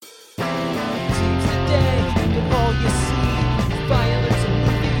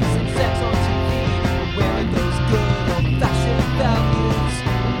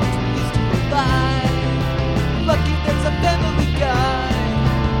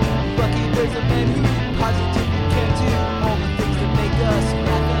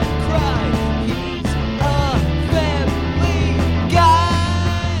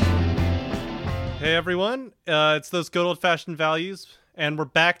everyone. It's those good old-fashioned values, and we're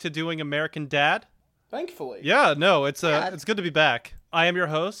back to doing American Dad. Thankfully. Yeah, no, it's good to be back. I am your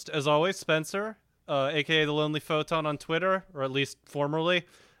host, as always, Spencer, aka the Lonely Photon on Twitter, or at least formerly.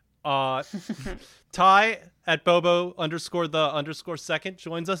 Ty at Bobo_the_second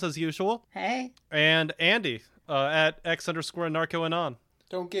joins us as usual. Hey. And Andy at X_Narcoanon.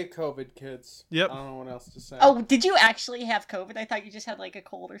 Don't get COVID, kids. Yep. I don't know what else to say. Oh, did you actually have COVID? I thought you just had like a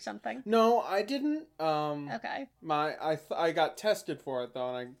cold or something. No, I didn't. Okay. I got tested for it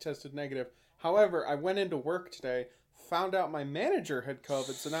though, and I tested negative. However, I went into work today, found out my manager had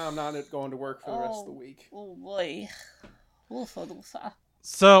COVID, so now I'm not going to work for the rest of the week. Oh boy.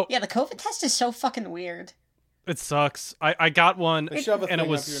 So yeah, the COVID test is so fucking weird. It sucks. I got one, and it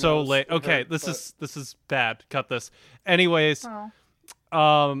was so late. Okay, this is bad. Cut this. Anyways,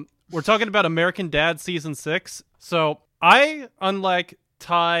 we're talking about American Dad season 6. So I, unlike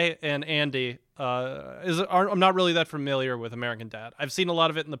Ty and Andy, I'm not really that familiar with American Dad. I've seen a lot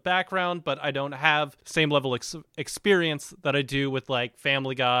of it in the background, but I don't have same level experience that I do with like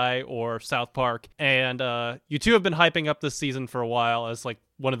Family Guy or South Park. And you two have been hyping up this season for a while as like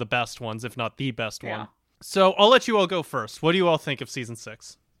one of the best ones, if not the best one. So I'll let you all go first. What do you all think of season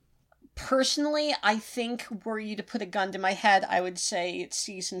 6? Personally, I think were you to put a gun to my head, I would say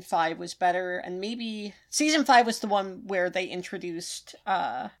season 5 was better, and maybe season 5 was the one where they introduced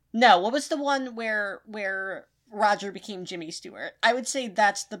what was the one where Roger became Jimmy Stewart? I would say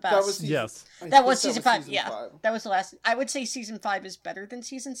that's the best. That was season 5. Yeah. That was the last. I would say season 5 is better than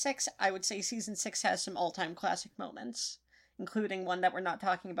season 6. I would say season 6 has some all-time classic moments, including one that we're not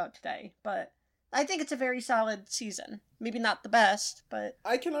talking about today, but I think it's a very solid season. Maybe not the best, but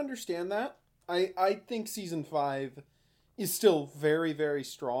I can understand that. I think season 5 is still very, very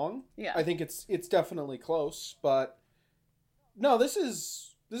strong. Yeah. I think it's definitely close, but no, this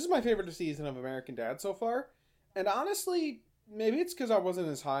is my favorite season of American Dad so far. And honestly, maybe it's because I wasn't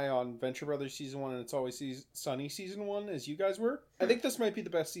as high on Venture Brothers season 1 and It's Always Sunny season 1 as you guys were. I think this might be the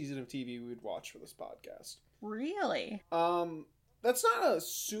best season of TV we would watch for this podcast. Really? That's not a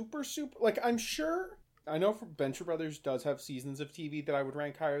super, like, I know Venture Brothers does have seasons of TV that I would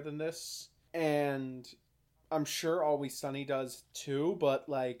rank higher than this, and I'm sure Always Sunny does too, but,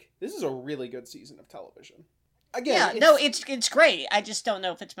 like, this is a really good season of television. Again, it's great. I just don't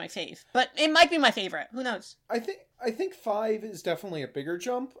know if it's my fave, but it might be my favorite. Who knows? I think 5 is definitely a bigger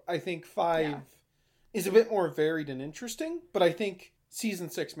jump. I think 5 is a bit more varied and interesting, but I think season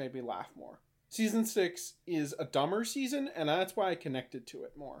 6 made me laugh more. Season 6 is a dumber season, and that's why I connected to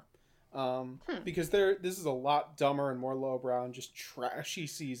it more. Because this is a lot dumber and more lowbrow and just trashy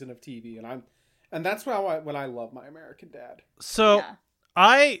season of TV, and that's why when I love my American Dad. So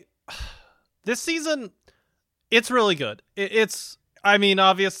this season, it's really good.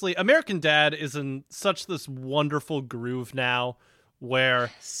 Obviously, American Dad is in such this wonderful groove now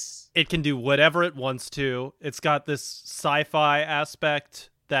where it can do whatever it wants to. It's got this sci-fi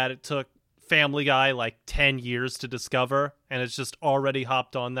aspect that it took Family Guy like 10 years to discover, and it's just already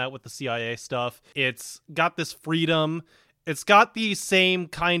hopped on that with the CIA stuff. It's got this freedom. It's got the same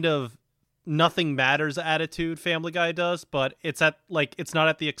kind of nothing matters attitude Family Guy does, but it's not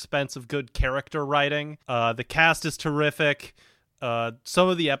at the expense of good character writing. The cast is terrific. Some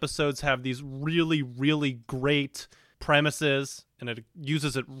of the episodes have these really, really great premises, and it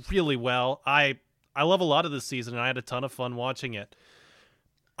uses it really well. I love a lot of this season, and I had a ton of fun watching it.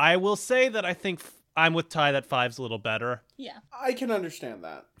 I will say that I think I'm with Ty that 5's a little better. Yeah. I can understand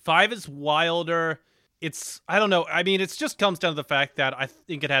that. 5 is wilder. I don't know. I mean, it just comes down to the fact that I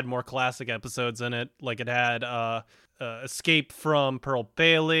think it had more classic episodes in it. Like it had Escape from Pearl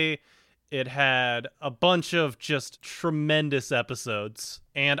Bailey. It had a bunch of just tremendous episodes.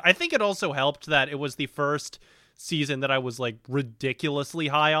 And I think it also helped that it was the first season that I was like ridiculously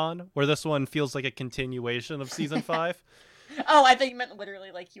high on, where this one feels like a continuation of season 5. Oh, I think you meant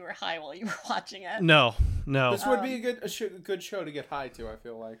literally like you were high while you were watching it. No. This would be a good show to get high to, I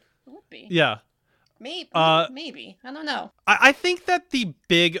feel like. It would be. Yeah. Maybe. I don't know. I think that the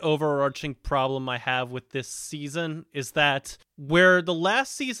big overarching problem I have with this season is that where the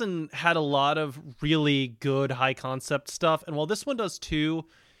last season had a lot of really good high concept stuff, and while this one does too,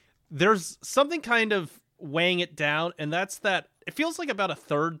 there's something kind of weighing it down, and that's that it feels like about a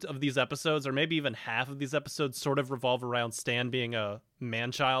third of these episodes, or maybe even half of these episodes, sort of revolve around Stan being a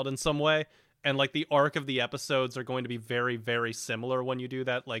man-child in some way. And like the arc of the episodes are going to be very, very similar when you do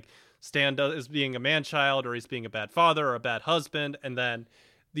that. Like Stan is being a man-child, or he's being a bad father or a bad husband. And then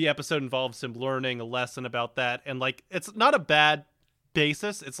the episode involves him learning a lesson about that. And like, it's not a bad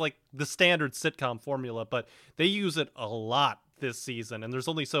basis. It's like the standard sitcom formula, but they use it a lot this season, and there's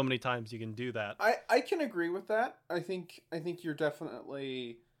only so many times you can do that. I can agree with that. I think you're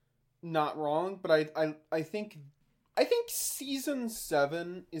definitely not wrong, but I think season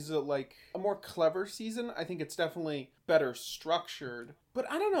 7 is a more clever season. I think it's definitely better structured. But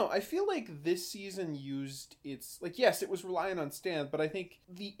I don't know. I feel like this season used its yes, it was relying on Stan, but I think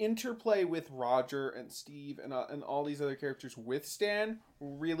the interplay with Roger and Steve and all these other characters with Stan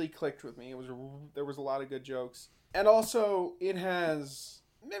really clicked with me. There was a lot of good jokes. And also it has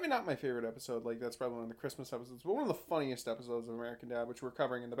maybe not my favorite episode, that's probably one of the Christmas episodes, but one of the funniest episodes of American Dad, which we're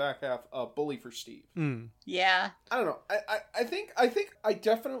covering in the back half, Bully for Steve. Yeah. I don't know. I think I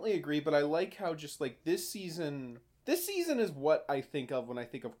definitely agree, but I like how just this season is what I think of when I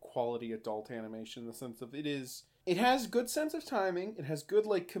think of quality adult animation, in the sense of it has good sense of timing, it has good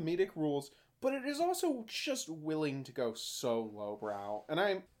comedic rules, but it is also just willing to go so lowbrow.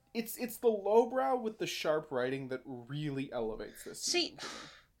 And it's the lowbrow with the sharp writing that really elevates this season. See,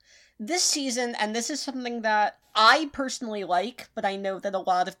 this season, and this is something that I personally like, but I know that a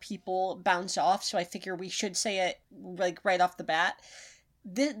lot of people bounce off, so I figure we should say it right off the bat.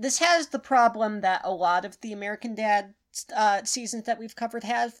 This has the problem that a lot of the American Dad seasons that we've covered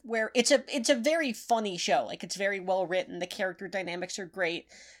have, where it's a very funny show. It's very well written, the character dynamics are great,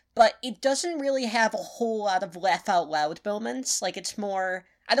 but it doesn't really have a whole lot of laugh out loud moments. It's more,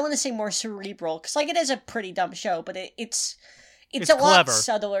 I don't want to say more cerebral, because it is a pretty dumb show, but it's a lot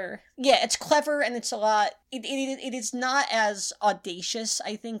subtler. Yeah, it's clever, and it's a lot. It is not as audacious,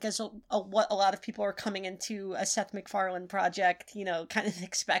 I think, as what a lot of people are coming into a Seth MacFarlane project, kind of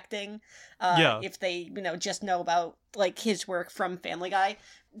expecting. If they, just know about his work from Family Guy.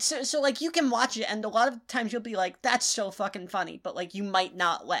 So you can watch it, and a lot of times you'll be like, "That's so fucking funny," but you might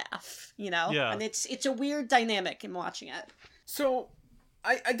not laugh, Yeah. And it's a weird dynamic in watching it. So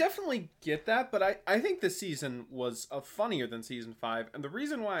I definitely get that, but I think this season was funnier than season 5, and the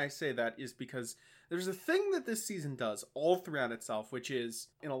reason why I say that is because there's a thing that this season does all throughout itself, which is,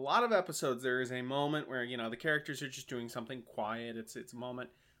 in a lot of episodes, there is a moment where, the characters are just doing something quiet, it's a moment.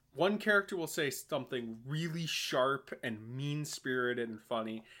 One character will say something really sharp and mean-spirited and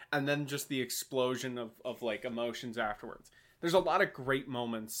funny, and then just the explosion of emotions afterwards. There's a lot of great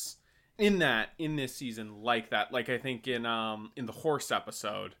moments in this season like that. I think in the horse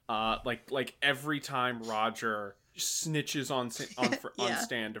episode, every time Roger snitches on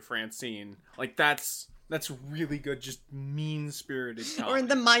Stan to Francine, that's really good, just mean-spirited comedy. Or in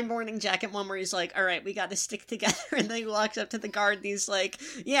the My Morning Jacket one where he's like, all right, we got to stick together, and then he walks up to the guard and he's like,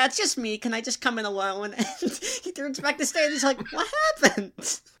 yeah, it's just me, can I just come in alone? And he turns back to Stan and he's like, what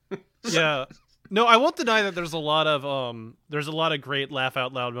happened? Yeah. No, I won't deny that there's a lot of great laugh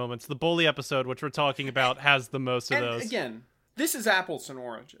out loud moments. The Bully episode, which we're talking about, has the most of those. Again, this is apples and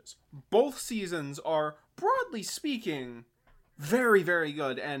oranges. Both seasons are, broadly speaking, very, very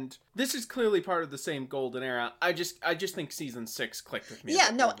good, and this is clearly part of the same golden era. I just think season 6 clicked with me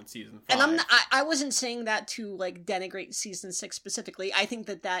more than season 5. And I wasn't saying that to denigrate season 6 specifically. I think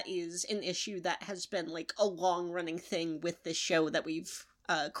that is an issue that has been a long running thing with this show that we've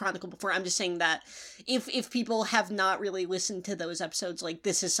chronicled before. I'm just saying that if people have not really listened to those episodes,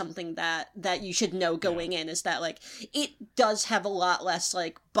 this is something that you should know going in, is that it does have a lot less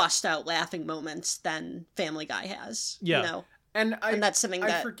bust out laughing moments than Family Guy has. Yeah. And that's something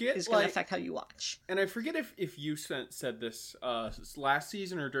that is going to affect how you watch. And I forget if you said this last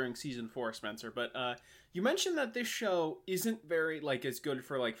season or during season 4, Spencer, but you mentioned that this show isn't very as good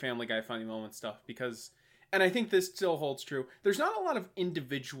for Family Guy funny moment stuff, because, and I think this still holds true, there's not a lot of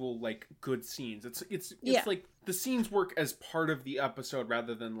individual good scenes. It's the scenes work as part of the episode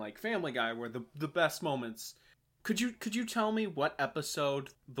rather than Family Guy, where the best moments. Could you tell me what episode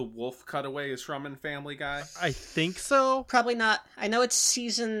the wolf cutaway is from in Family Guy? I think so. Probably not. I know it's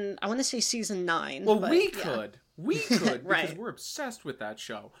season 9. Well, we could because right. We're obsessed with that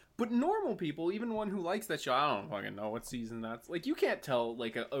show. But normal people, even one who likes that show, I don't fucking know what season that's. You can't tell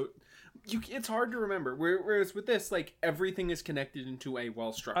it's hard to remember. Whereas with this, everything is connected into a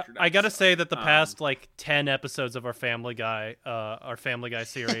well-structured episode. I gotta say that the past 10 episodes of our Family Guy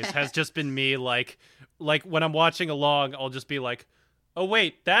series has just been me when I'm watching along, I'll just be like, oh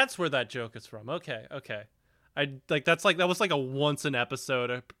wait, that's where that joke is from. Okay. That was a once an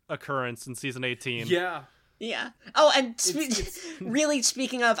episode occurrence in season 18. Yeah. Yeah. Oh, and really,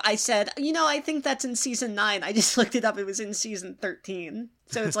 speaking of, I said, I think that's in season 9. I just looked it up. It was in season 13.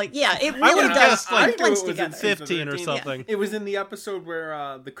 So it's yeah, it really does. It blends together. 15 or something. Yeah. It was in the episode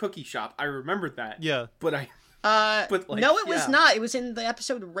where the cookie shop. I remembered that. Yeah. But no, it was not. It was in the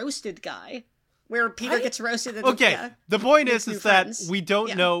episode Roasted Guy. where Peter gets roasted. And, okay, yeah, the point is that friends. we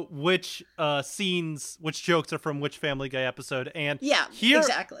don't know which scenes, which jokes are from which Family Guy episode, and here,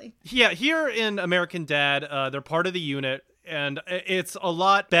 exactly. Yeah, here in American Dad, they're part of the unit, and it's a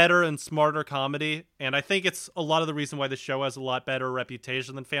lot better and smarter comedy, and I think it's a lot of the reason why the show has a lot better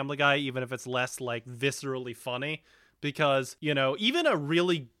reputation than Family Guy, even if it's less, like, viscerally funny, because, you know, even a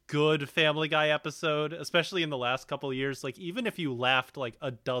really good Family Guy episode, especially in the last couple of years, like, even if you laughed like a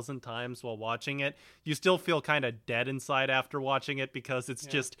dozen times while watching it, you still feel kind of dead inside after watching it because it's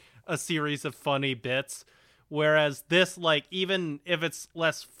just a series of funny bits. Whereas this, like, even if it's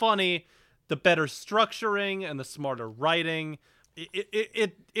less funny, the better structuring and the smarter writing,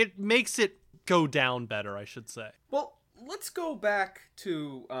 it makes it go down better, I should say. Well, let's go back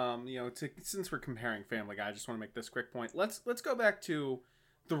to since we're comparing Family Guy, I just want to make this quick point. Let's go back to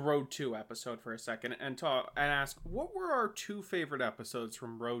the Road 2 episode for a second and ask, what were our two favorite episodes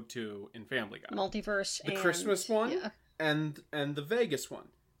from Road 2 in Family Guy? Multiverse, the Christmas one, and the Vegas one.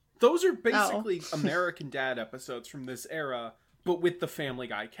 Those are basically American Dad episodes from this era, but with the Family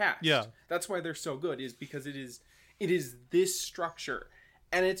Guy cast. Yeah, that's why they're so good, is because it is this structure,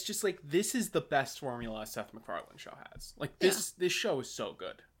 and it's just like, this is the best formula Seth MacFarlane show has. Like, this show is so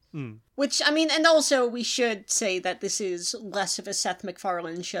good. Which, I mean, and also we should say that this is less of a Seth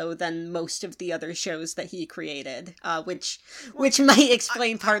MacFarlane show than most of the other shows that he created, which might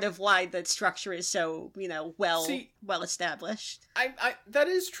explain part of why the structure is so, well established. I that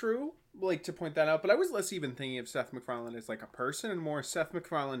is true, like, to point that out, but I was less even thinking of Seth MacFarlane as like a person and more Seth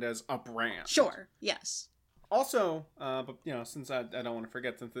MacFarlane as a brand. Sure, yes. Also, but since I don't want to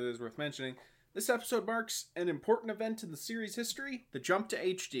forget, since it is worth mentioning, this episode marks an important event in the series history, the jump to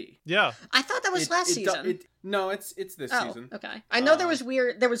HD. Yeah. I thought that was last season. No, it's this season. Okay. I know there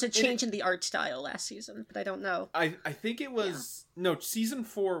was a change in the art style last season, but I don't know. I think it was... Yeah. No, season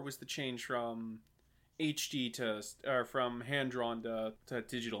 4 was the change from HD from hand-drawn to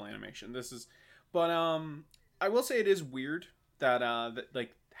digital animation. But I will say it is weird that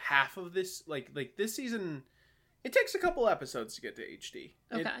like, half of this, like this season, it takes a couple episodes to get to HD.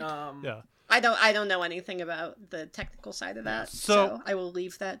 Okay. I don't know anything about the technical side of that, so I will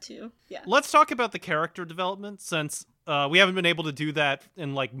leave that too. Yeah. Let's talk about the character development, since we haven't been able to do that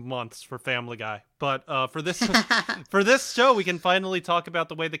in like months for Family Guy. But for this for this show, we can finally talk about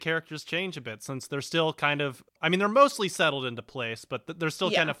the way the characters change a bit, since they're still kind of, I mean, they're mostly settled into place, but they're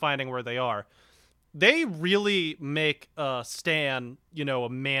still kind of finding where they are. They really make Stan, a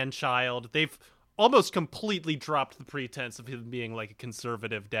man-child. They've almost completely dropped the pretense of him being like a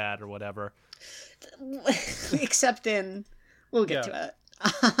conservative dad or whatever. Except we'll get to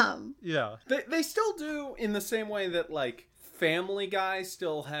it. Yeah. They still do, in the same way that, like, Family Guy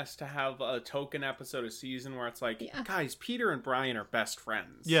still has to have a token episode a season where it's like, guys, Peter and Brian are best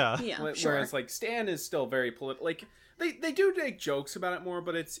friends. Yeah. Whereas, like, Stan is still very political. Like, they do make jokes about it more,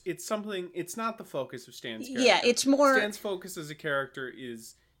 but it's something, it's not the focus of Stan's character. Yeah, it's more... Stan's focus as a character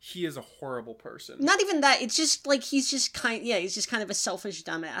is... he is a horrible person. Not even that. It's just like he's just kind of a selfish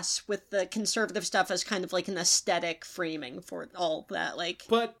dumbass with the conservative stuff as kind of like an aesthetic framing for all that. Like,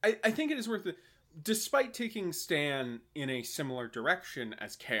 but I think it is worth it. Despite taking Stan in a similar direction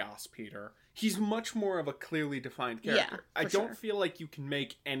as Chaos Peter, he's much more of a clearly defined character. I don't feel like you can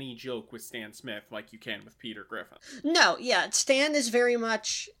make any joke with Stan Smith like you can with Peter Griffin. No, Stan is very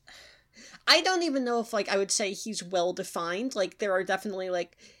much... I don't even know if, like, I would say he's well defined. Like, there are definitely,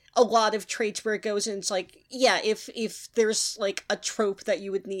 like, a lot of traits where it goes and it's like, if there's, like, a trope that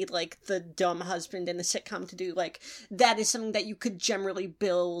you would need, like, the dumb husband in a sitcom to do, like, that is something that you could generally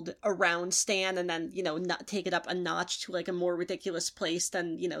build around Stan and then, not take it up a notch to, like, a more ridiculous place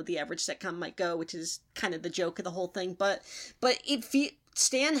than, the average sitcom might go, which is kind of the joke of the whole thing. But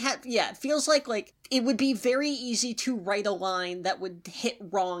Stan it feels like it would be very easy to write a line that would hit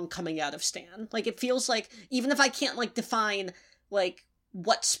wrong coming out of Stan. Like, it feels like, even if I can't, like, define, like,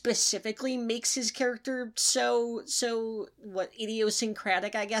 what specifically makes his character so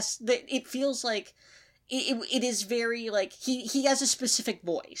idiosyncratic, I guess, it feels like it is very, like, he has a specific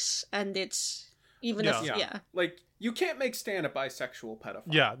voice, and it's, even if, like, you can't make Stan a bisexual pedophile.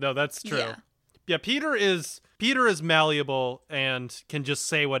 Yeah, no, that's true. Yeah, Peter is malleable and can just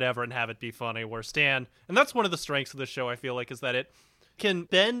say whatever and have it be funny, where Stan, and that's one of the strengths of the show, I feel like, is that it can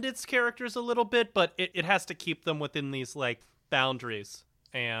bend its characters a little bit, but it has to keep them within these, like, boundaries.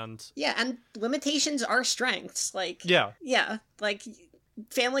 And limitations are strengths. Like, like,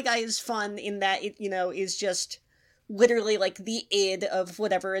 Family Guy is fun in that it, is just literally, like, the id of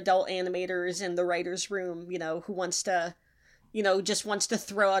whatever adult animators in the writer's room, who wants to, just wants to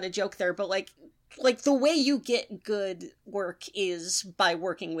throw out a joke there. But, like, like the way you get good work is by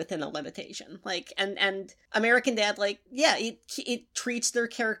working within a limitation. Like, and American Dad, like, yeah, it treats their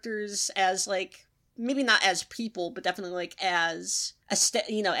characters as like, maybe not as people, but definitely like as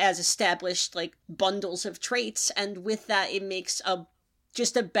as established like bundles of traits, and with that it makes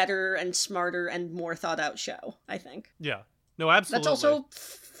just a better and smarter and more thought out show, I think. Yeah. No, absolutely. That's also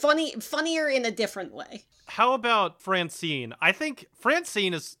funnier in a different way. How about Francine? I think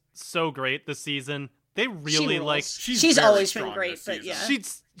Francine is so great this season. They really like she's always been great, but yeah.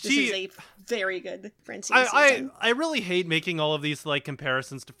 This is a very good Francine season. I really hate making all of these like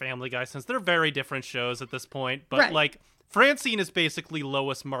comparisons to Family Guy since they're very different shows at this point, but right. Like Francine is basically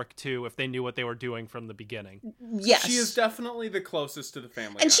Lois Mark II if they knew what they were doing from the beginning. Yes. She is definitely the closest to the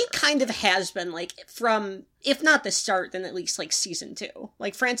Family Guy. And she kind of has been, like, from, if not the start, then at least, like, season 2.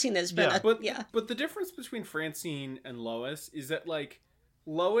 Like, Francine has been But the difference between Francine and Lois is that, like,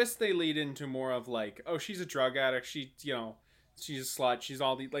 Lois, they lead into more of, like, oh, she's a drug addict, she's a slut, she's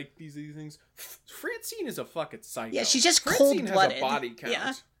all these, like, these things. Francine is a fucking psycho. Yeah, she's just Francine cold-blooded. Has a body count.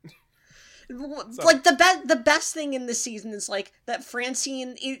 Yeah. Like the best thing in this season is like that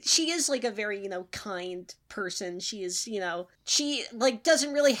Francine, she is like a very kind person. She is she like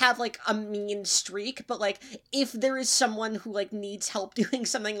doesn't really have like a mean streak, but like if there is someone who like needs help doing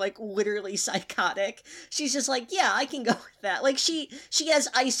something like literally psychotic, she's just like, yeah, I can go with that. Like she has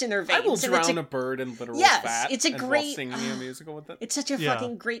ice in her veins. I will drown a bird in literal fat. It's a great singing a musical with it. It's such a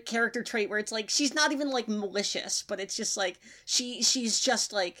fucking great character trait where it's like she's not even like malicious, but it's just like she's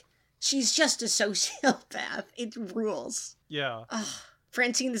just a sociopath. It rules. Yeah.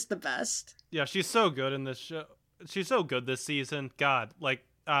 Francine is the best. Yeah, she's so good in this show. She's so good this season. God, like,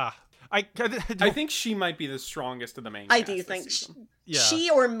 I think she might be the strongest of the main I cast do think Yeah. She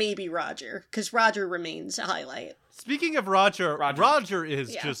or maybe Roger, because Roger remains a highlight. Speaking of Roger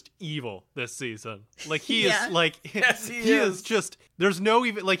is just evil this season. Like he is like yes, he is just there's no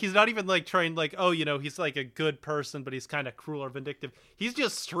even like he's not even like trying like he's like a good person, but he's kind of cruel or vindictive. He's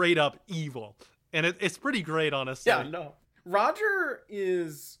just straight up evil. And it's pretty great, honestly. Yeah, no. Roger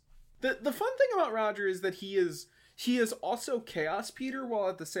is the fun thing about Roger is that he is also Chaos Peter, while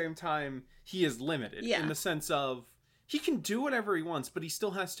at the same time he is limited in the sense of he can do whatever he wants, but he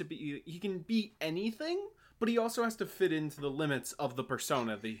still has to be he can be anything, but he also has to fit into the limits of the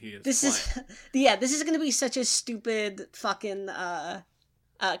persona that he is. This is going to be such a stupid fucking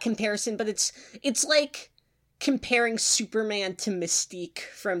comparison, but it's like comparing Superman to Mystique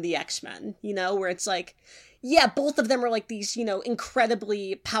from the X-Men, where it's like, yeah, both of them are like these,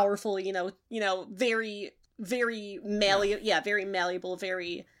 incredibly powerful, very, very very malleable,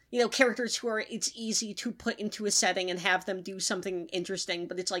 very, characters who are, it's easy to put into a setting and have them do something interesting,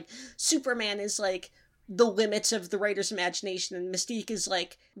 but it's like Superman is like the limits of the writer's imagination, and Mystique is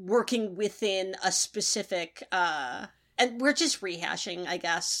like working within a specific and we're just rehashing, I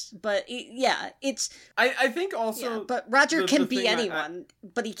guess, but it's I think also but Roger can be anyone,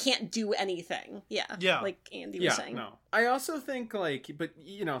 but he can't do anything. Like Andy was saying. No, I also think but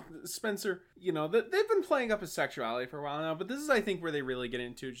Spencer, they've been playing up his sexuality for a while now, but this is I think where they really get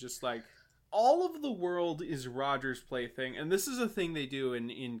into just like all of the world is Roger's plaything, and this is a thing they do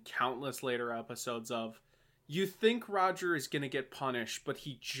in countless later episodes of, you think Roger is going to get punished, but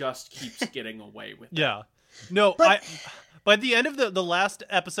he just keeps getting away with it. Yeah. No, by the end of the last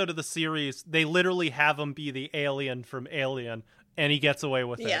episode of the series, they literally have him be the alien from Alien, and he gets away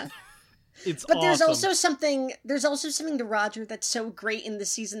with it. It's but awesome. There's also something to Roger that's so great in the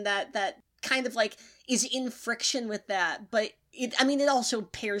season that kind of like is in friction with that, but it also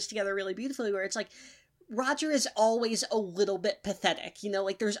pairs together really beautifully, where it's like Roger is always a little bit pathetic,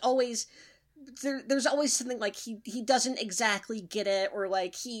 like there's always something like he doesn't exactly get it, or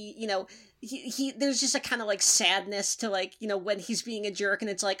like he there's just a kind of like sadness to like when he's being a jerk,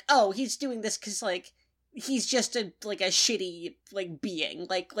 and it's like, oh, he's doing this because like he's just a shitty like being,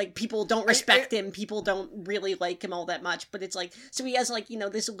 like people don't respect him, people don't really like him all that much, but it's like, so he has like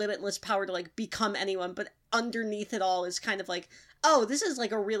this limitless power to like become anyone, but underneath it all is kind of like, oh, this is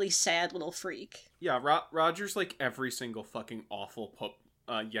like a really sad little freak. Roger's like every single fucking awful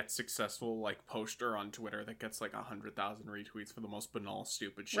yet successful like poster on Twitter that gets like 100,000 retweets for the most banal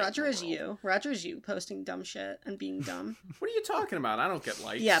stupid shit. Roger is you posting dumb shit and being dumb. What are you talking about? I don't get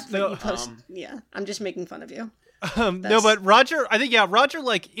likes. Yeah, but you post. I'm just making fun of you. No, but Roger, I think Roger,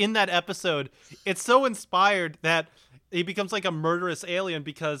 like in that episode, it's so inspired that he becomes like a murderous alien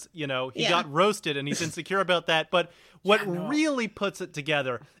because he got roasted and he's insecure about that. But what really puts it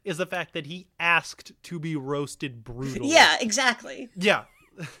together is the fact that he asked to be roasted brutally. Yeah, exactly. Yeah.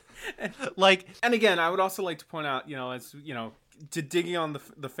 And again, I would also like to point out, as to digging on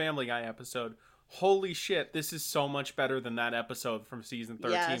the Family Guy episode, holy shit, this is so much better than that episode from season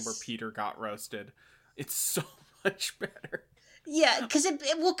 13 Yes. where Peter got roasted. It's so much better. Yeah, because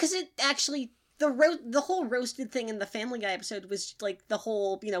it actually the whole roasted thing in the Family Guy episode was like the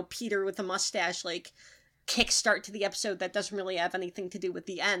whole, you know, Peter with the mustache like kickstart to the episode that doesn't really have anything to do with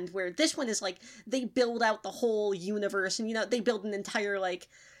the end, where this one is like they build out the whole universe, and you know, they build an entire like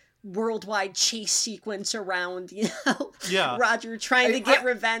worldwide chase sequence around, you know, Yeah. Roger trying to get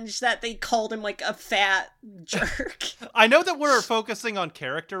revenge that they called him like a fat jerk. I know that we're focusing on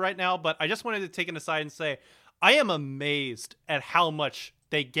character right now, but I just wanted to take an aside and say I am amazed at how much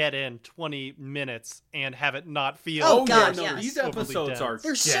they get in 20 minutes and have it not feel. Oh, God, no, yes. these overly episodes dense.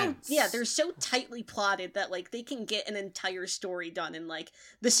 are They're so tightly plotted that like they can get an entire story done in like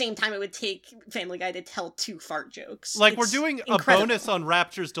the same time it would take Family Guy to tell 2 fart jokes. Like, we're It's doing incredible. a bonus on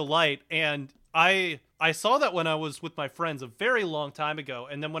Rapture's Delight, and I saw that when I was with my friends a very long time ago,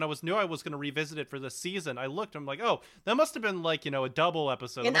 and then when I knew I was going to revisit it for this season, I looked, I'm like, oh, that must have been like, you know, a double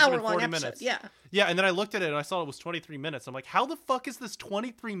episode. An It must have been hour-long 40 episode, minutes. yeah. Yeah, and then I looked at it and I saw it was 23 minutes. I'm like, how the fuck is this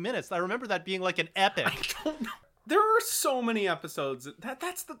 23 minutes? I remember that being like an epic. I don't know. There are so many episodes.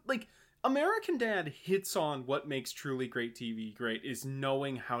 That's the, like, American Dad hits on what makes truly great TV great is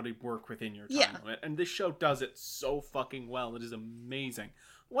knowing how to work within your time limit. And this show does it so fucking well. It is amazing.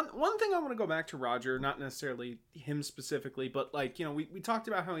 One thing I want to go back to Roger, not necessarily him specifically, but like, you know, we talked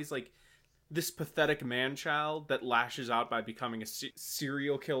about how he's like this pathetic man-child that lashes out by becoming a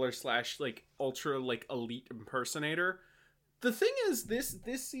serial killer / like ultra like elite impersonator. The thing is, this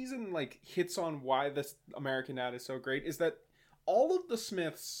season like hits on why this American Dad is so great is that all of the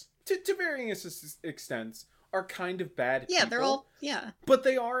Smiths, to varying extents, are kind of bad people. Yeah, they're all But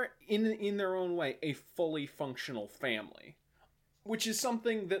they are, in their own way, a fully functional family. Which is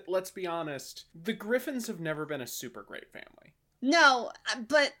something that, let's be honest, the Griffins have never been a super great family. No,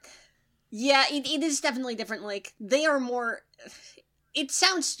 but yeah, it is definitely different. Like, they are more... It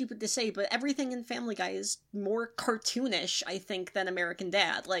sounds stupid to say, but everything in Family Guy is more cartoonish, I think, than American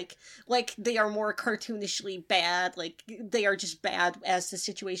Dad. Like they are more cartoonishly bad. Like, they are just bad as the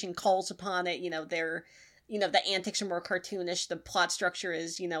situation calls upon it. You know, the antics are more cartoonish. The plot structure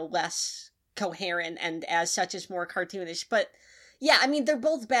is, you know, less coherent, and as such is more cartoonish. But yeah, I mean, they're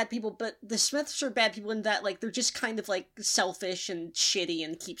both bad people, but the Smiths are bad people in that, like, they're just kind of, like, selfish and shitty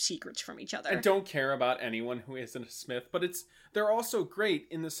and keep secrets from each other. And don't care about anyone who isn't a Smith, but they're also great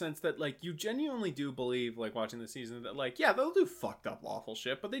in the sense that, like, you genuinely do believe, like, watching the season, that, like, yeah, they'll do fucked up awful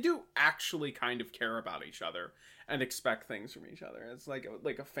shit, but they do actually kind of care about each other and expect things from each other. It's like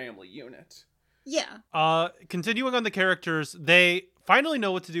a family unit. Yeah. Continuing on the characters, they finally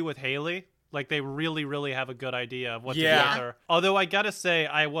know what to do with Haley. Like, they really, really have a good idea of what to do with her. Although, I gotta say,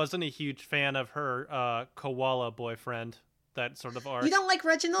 I wasn't a huge fan of her koala boyfriend, that sort of arc. You don't like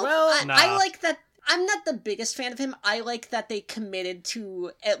Reginald? Well, I like that. I'm not the biggest fan of him. I like that they committed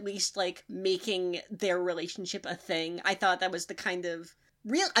to at least, like, making their relationship a thing. I thought that was the kind of...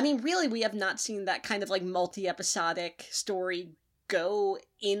 really, we have not seen that kind of, like, multi-episodic story go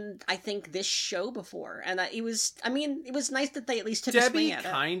in, I think, this show before, and it was nice that they at least took a swing at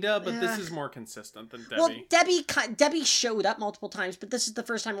it. Kinda, but this is more consistent than Debbie. Well, Debbie showed up multiple times, but this is the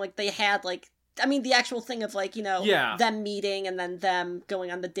first time, like, they had, like, I mean, the actual thing of, like, you know, them meeting, and then them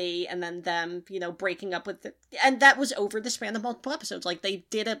going on the date, and then them, you know, breaking up with it, and that was over the span of multiple episodes. Like, they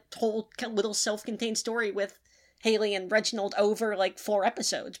did a whole little self-contained story with Haley and Reginald over, like, 4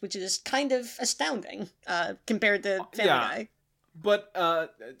 episodes, which is kind of astounding, compared to Family Guy. But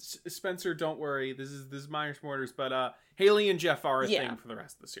Spencer, don't worry. This is minor spoilers, but Haley and Jeff are a thing for the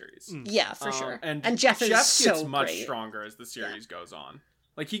rest of the series. Yeah, for sure. And Jeff gets so much great. stronger as the series goes on.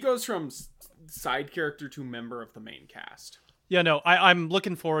 Like, he goes from side character to member of the main cast. Yeah, no, I'm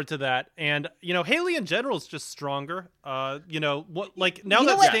looking forward to that. And, you know, Haley in general is just stronger. You know, what, like, now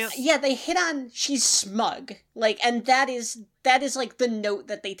that Stan... Yeah, they hit on she's smug. Like, and that is like the note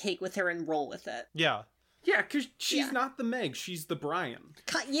that they take with her and roll with it. Yeah. Yeah, because she's not the Meg, she's the Brian.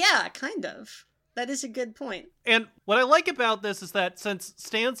 Yeah, kind of. That is a good point. And what I like about this is that since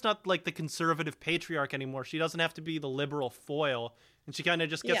Stan's not like the conservative patriarch anymore, she doesn't have to be the liberal foil, and she kind of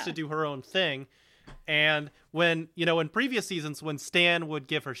just gets to do her own thing. And when, you know, in previous seasons, when Stan would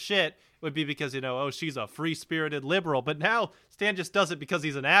give her shit, it would be because, you know, oh, she's a free-spirited liberal. But now Stan just does it because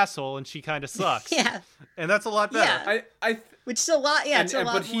he's an asshole and she kind of sucks. Yeah. And that's a lot better. Yeah. Which is a lot, it's a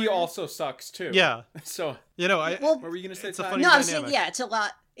lot but he more... also sucks, too. Yeah. So, you know, what were you going to say? It's a funny dynamic. dynamic. Yeah, it's a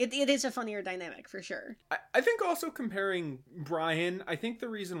lot. It is a funnier dynamic, for sure. I think also comparing Brian, I think the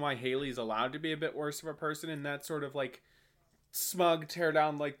reason why Haley's allowed to be a bit worse of a person in that sort of, like, smug, tear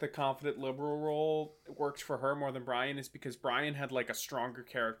down like the confident liberal role worked for her more than Brian is because Brian had like a stronger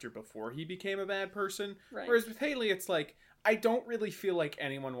character before he became a bad person. Right. Whereas with Haley, it's like, I don't really feel like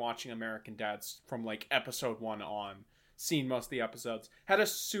anyone watching American Dads from like episode 1 on, seen most of the episodes, had a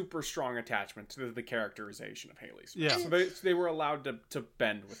super strong attachment to the characterization of Haley Smith. Yeah. So they were allowed to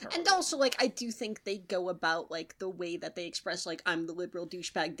bend with her. And also, like, I do think they go about, like, the way that they express, like, I'm the liberal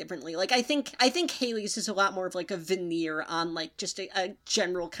douchebag differently. Like, I think Haley's is a lot more of, like, a veneer on, like, just a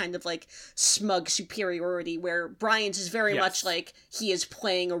general kind of, like, smug superiority, where Brian's is very much, like, he is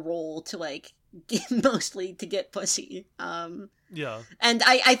playing a role to, like, mostly to get pussy. Yeah. And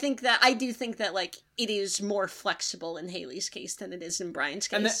I do think that, like, it is more flexible in Haley's case than it is in Brian's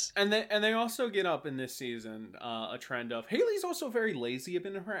case. And they also get up in this season a trend of Haley's also very lazy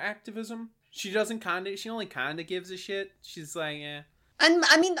in her activism. She only kind of gives a shit. She's like, yeah. And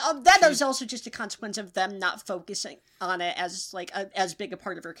I mean, that is also just a consequence of them not focusing on it as like as big a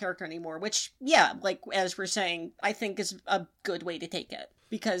part of her character anymore. Which, yeah, like as we're saying, I think is a good way to take it,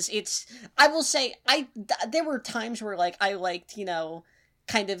 because I will say, there were times where like I liked,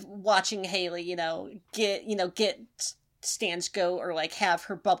 kind of watching Haley, get Stan's goat or like have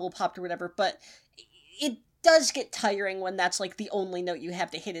her bubble popped or whatever, but it does get tiring when that's like the only note you have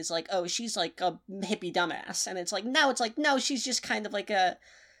to hit is like, oh, she's like a hippie dumbass, and it's like no, she's just kind of like a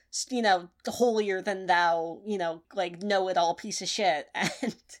holier than thou, like know-it-all piece of shit,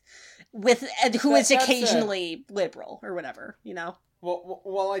 and who is occasionally liberal or whatever. Well,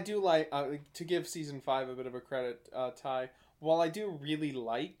 while I do like to give season 5 a bit of a credit, Ty, while I do really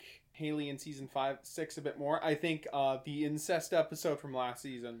like Haley in season 6 a bit more, I think the incest episode from last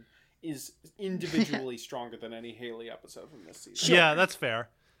season is individually stronger than any Haley episode from this season. Sure. Yeah, that's fair.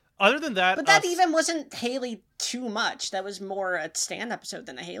 Other than that... But that even wasn't Haley too much. That was more a Stan episode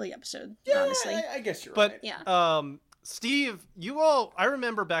than a Haley episode, honestly. I guess you're right. But, yeah. Steve, I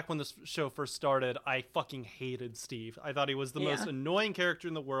remember back when this show first started, I fucking hated Steve. I thought he was the most annoying character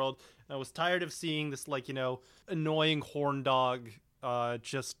in the world. I was tired of seeing this, like, annoying horn dog,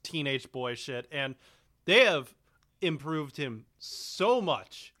 just teenage boy shit. And they have improved him so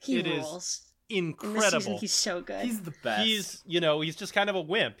much. It rules. Is incredible. In this season, he's so good. He's the best. He's just kind of a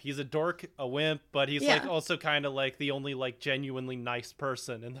wimp. He's a dork, a wimp, but he's like also kind of like the only like genuinely nice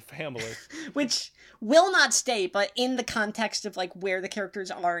person in the family. Which will not stay, but in the context of like where the characters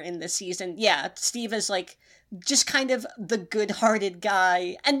are in this season, Steve is like just kind of the good-hearted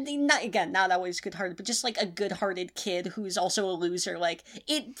guy, and not always good-hearted, but just like a good-hearted kid who's also a loser. Like,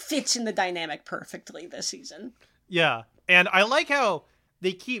 it fits in the dynamic perfectly this season. Yeah, and I like how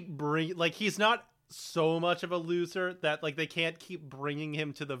they keep he's not so much of a loser that like they can't keep bringing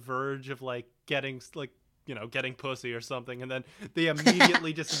him to the verge of like getting like getting pussy or something, and then they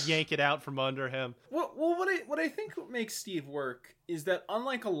immediately just yank it out from under him. Well, what I think makes Steve work is that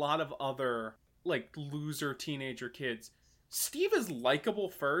unlike a lot of other like loser teenager kids, Steve is likable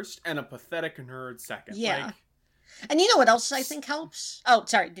first and a pathetic nerd second. Yeah, like, and you know what else I think helps? Oh,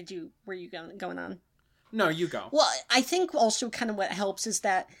 sorry, were you going on? No, you go. Well, I think also kind of what helps is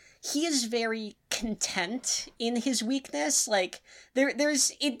that he is very content in his weakness. Like,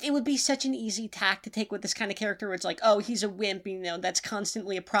 it would be such an easy tack to take with this kind of character where it's like, oh, he's a wimp, that's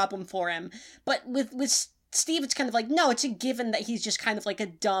constantly a problem for him. But with Steve, it's kind of like, no, it's a given that he's just kind of like a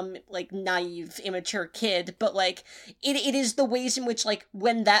dumb, like naive, immature kid. But like, it is the ways in which like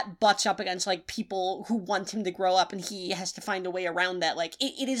when that butts up against like people who want him to grow up and he has to find a way around that. Like,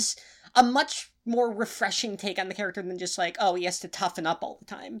 it is a much more refreshing take on the character than just like, oh, he has to toughen up all the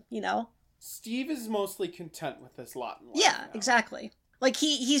time, Steve is mostly content with his lot in life. Yeah, now. exactly. Like,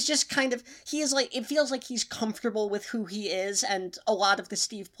 he's just kind of, he is like, it feels like he's comfortable with who he is, and a lot of the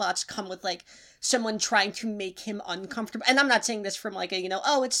Steve plots come with, like, someone trying to make him uncomfortable. And I'm not saying this from, like,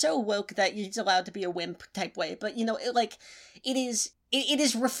 oh, it's so woke that he's allowed to be a wimp type way, but, it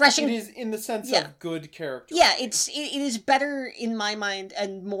is refreshing. It is in the sense of good character. Yeah, it is better in my mind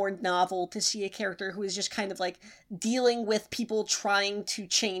and more novel to see a character who is just kind of, like, dealing with people trying to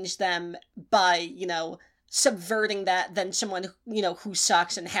change them by, subverting that than someone who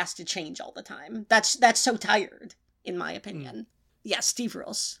sucks and has to change all the time. That's so tired, in my opinion. Yeah, Steve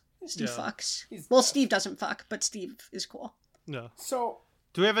rules. Steve fucks. Steve doesn't fuck, but Steve is cool. No. So,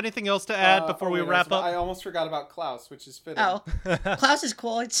 do we have anything else to add before we wrap up? I almost forgot about Klaus, which is fitting. Oh, Klaus is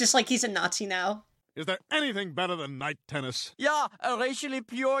cool. It's just like he's a Nazi now. Is there anything better than night tennis? Yeah, a racially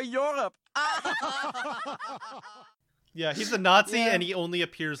pure Europe. Yeah, he's a Nazi Yeah. and he only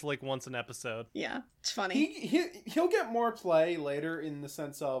appears like once an episode. Yeah, it's funny. He'll get more play later in the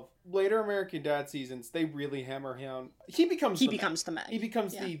sense of later American Dad seasons. They really hammer him. He becomes He the becomes the Meg. Meg. He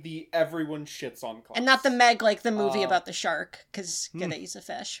becomes Yeah. the everyone shits on class. And not the Meg like the movie Uh, about the shark, because G'day's a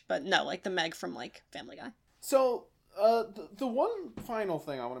fish. But no, like the Meg from like Family Guy. So, the one final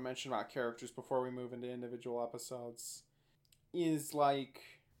thing I want to mention about characters before we move into individual episodes is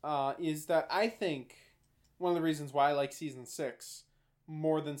is that I think one of the reasons why I like season 6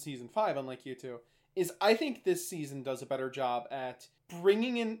 more than season 5, unlike you two, is I think this season does a better job at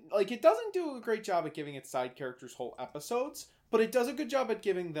bringing in, it doesn't do a great job at giving its side characters whole episodes, but it does a good job at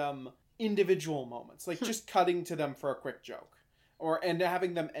giving them individual moments, just cutting to them for a quick joke, and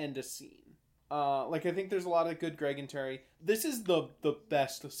having them end a scene. I think there's a lot of good Greg and Terry. This is the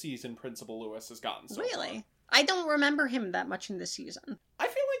best season Principal Lewis has gotten so Really? far. I don't remember him that much in this season. I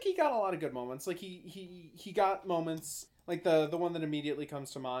feel like he got a lot of good moments. He got moments. The one that immediately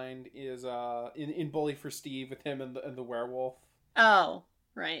comes to mind is in Bully for Steve with him and the werewolf. Oh,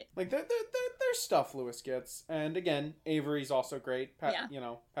 right. There's stuff Lewis gets, and again, Avery's also great.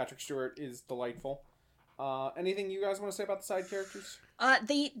 Yeah. Patrick Stewart is delightful. Anything you guys want to say about the side characters?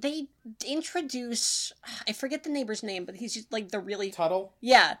 They introduce, I forget the neighbor's name, but he's just like the really Tuttle.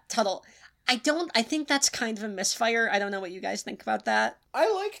 Yeah, Tuttle. I think that's kind of a misfire. I don't know what you guys think about that. I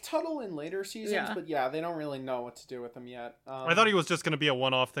like Tuttle in later seasons, Yeah. but yeah, they don't really know what to do with him yet. I thought he was just going to be a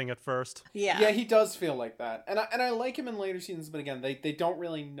one-off thing at first. Yeah. Yeah, he does feel like that, and I like him in later seasons, but again, they don't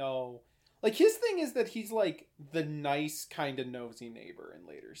really know. His thing is that he's the nice kind of nosy neighbor in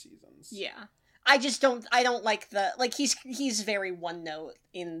later seasons. Yeah. I don't like he's very one note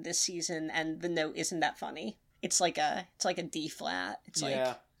in this season, and the note isn't that funny. It's like a D flat. It's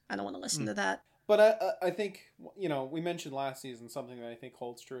Yeah. I don't want to listen to that. But I think, we mentioned last season, something that I think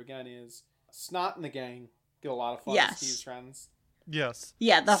holds true again is Snot and the gang get a lot of fun Yes. with Steve's friends. Yes.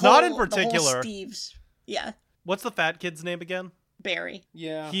 Yeah, the Snot whole, in particular. the whole Steve's. Yeah, What's the fat kid's name again? Barry.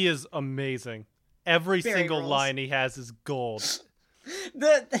 Yeah. He is amazing. Every Barry single rules. line he has is gold.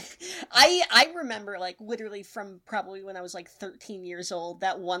 I remember literally from probably when I was 13 years old,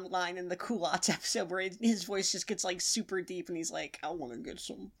 that one line in the Kulats episode where his voice just gets super deep and he's like, I want to get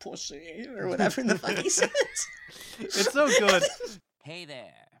some pussy or whatever the fuck he says. It's so good. Hey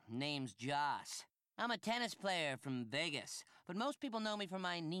there, name's Joss. I'm a tennis player from Vegas, but most people know me for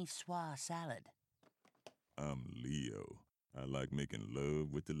my niçoise salad. I'm Leo. I like making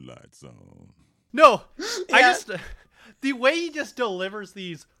love with the lights on. No, Yeah. The way he just delivers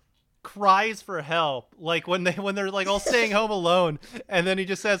these cries for help, when they're all staying home alone, and then he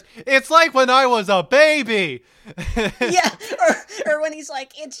just says, "It's like when I was a baby." Yeah, or when he's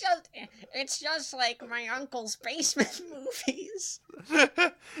like, it's just like my uncle's basement movies.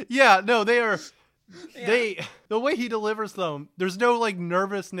 Yeah, no, they are. The way he delivers them, there's no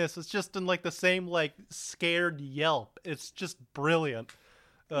nervousness. It's just in the same scared yelp. It's just brilliant.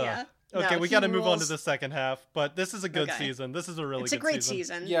 Yeah. Okay, No, we he got to move on to rules. the second half, but this is a good Okay. season. This is a really It's a good great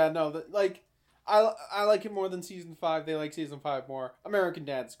season. season. Yeah, no, I like it more than season 5. They like season 5 more. American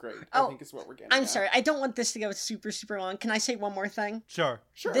Dad's great. I Oh, think is what we're getting I'm at. sorry, I don't want this to go super, super long. Can I say one more thing? Sure.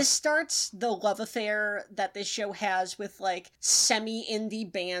 Sure. This starts the love affair that this show has with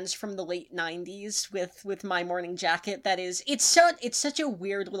semi-indie bands from the late 90s with My Morning Jacket. That is, it's such a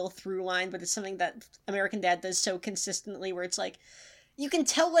weird little through line, but it's something that American Dad does so consistently where it's you can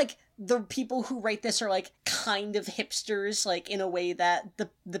tell the people who write this are kind of hipsters, in a way that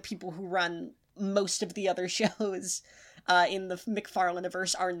the people who run most of the other shows in the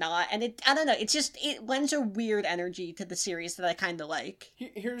McFarlaneverse are not. And I don't know, it lends a weird energy to the series that I kind of like.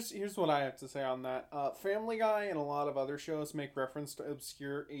 Here's what I have to say on that. Family Guy and a lot of other shows make reference to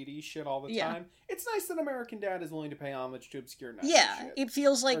obscure 80s shit all the Yeah. time. It's nice that American Dad is willing to pay homage to obscure 90s Yeah, shit. it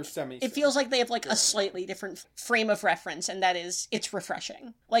feels like Or semi- they have Yeah. a slightly different frame of reference, and that is it's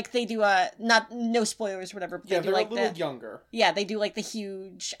refreshing. They do no spoilers or whatever, but Yeah, they do they're a little the younger. yeah, they do the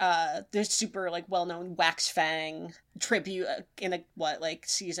huge there's super well-known Wax Fang tribute in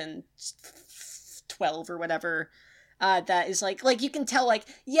season 12 or whatever. That is you can tell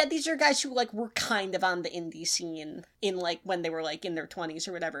yeah, these are guys who were kind of on the indie scene in when they were in their 20s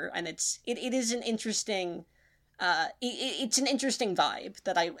or whatever, and it is an interesting it's an interesting vibe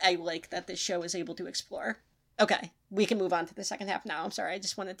that I like that this show is able to explore. Okay, we can move on to the second half now. I'm sorry, I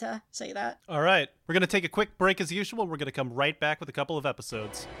just wanted to say that. All right. We're going to take a quick break as usual. We're going to come right back with a couple of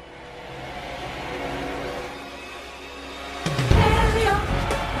episodes.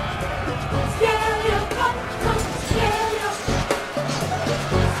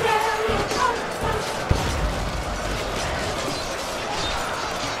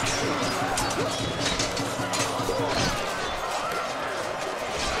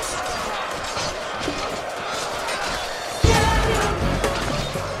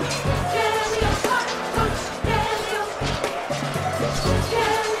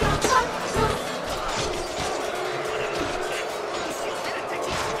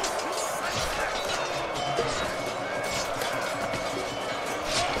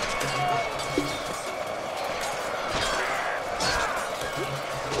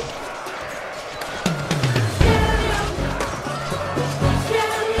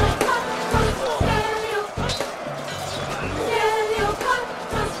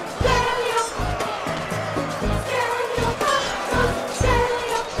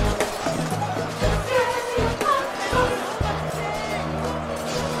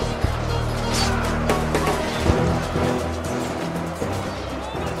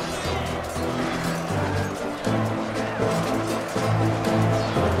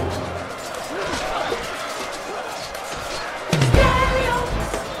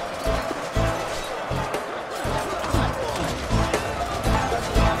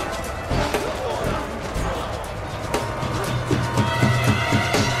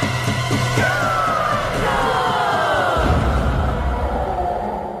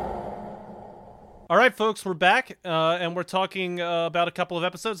 All right, folks, we're back, and we're talking about a couple of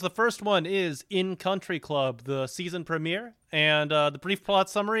episodes. The first one is In Country Club, the season premiere, and the brief plot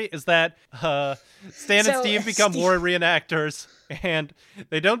summary is that Stan and Steve become war reenactors, and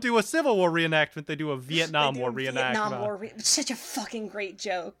they don't do a Civil War reenactment, they do a Vietnam War reenactment. It's such a fucking great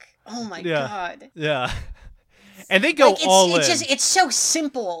joke. Oh my god. Yeah. And they go all in. It's so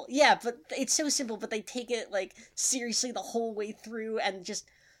simple. Yeah, but it's so simple, but they take it, like, seriously the whole way through, and just...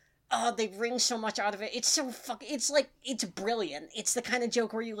 Oh, they wring so much out of it. It's so it's brilliant. It's the kind of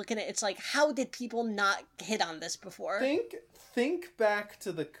joke where you look at it, it's like, how did people not hit on this before? Think back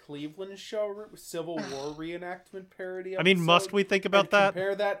to the Cleveland show Civil War reenactment parody episode. I mean, must we think about that?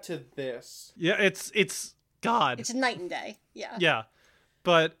 Compare that to this. Yeah, it's God. It's night and day. Yeah. Yeah.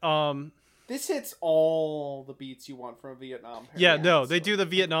 But this hits all the beats you want from a Vietnam parody. Yeah, no, they do the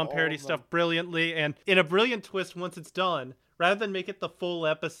Vietnam parody stuff brilliantly, and in a brilliant twist once it's done. Rather than make it the full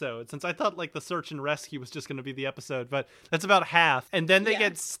episode, since I thought like the search and rescue was just going to be the episode, but that's about half. And then they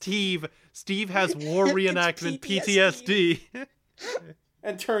get Steve. Steve has war reenactment PTSD.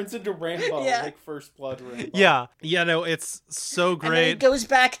 And turns into Rambo, like First Blood Rambo. Yeah, no, it's so great. And then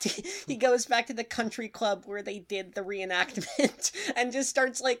he goes back to the country club where they did the reenactment and just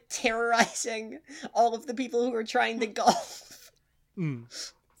starts like terrorizing all of the people who are trying to golf.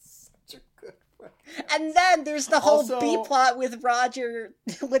 Such a good. And then there's the whole B-plot with Roger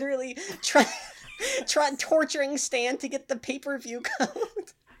literally torturing Stan to get the pay-per-view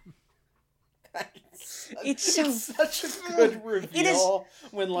code. It's such a good reveal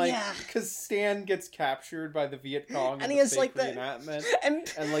when, like, because Stan gets captured by the Viet Cong and he has like the reenactment,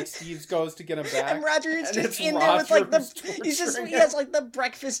 and like Steve goes to get him back, and Roger is just in there with like he has like the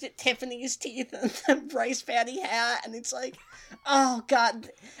breakfast at Tiffany's teeth and the Bryce Patty hat, and it's like, oh god.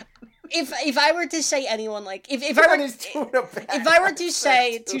 If I were to say anyone, like, if I were to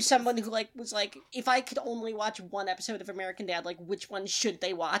say to someone who, like, was like, if I could only watch one episode of American Dad, like, which one should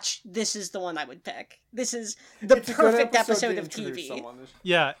they watch? This is the one I would pick. This is the perfect episode of TV.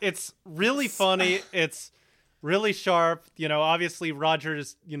 Yeah, it's really funny. It's really sharp. You know, obviously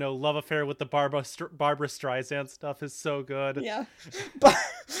Roger's, love affair with the Barbara Streisand stuff is so good. Yeah.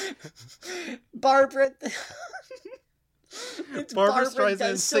 Barbara... Barbara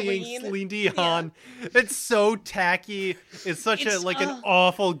Streisand singing Celine Dion. Yeah. It's so tacky. It's such an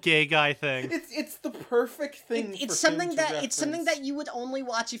awful gay guy thing. It's the perfect thing. It's something that you would only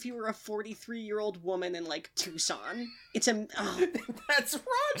watch if you were a 43-year-old woman in like Tucson. That's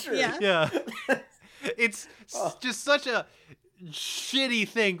Roger. Yeah. It's just such a shitty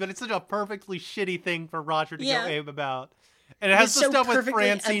thing, but it's such a perfectly shitty thing for Roger to go aim about. And it has the stuff with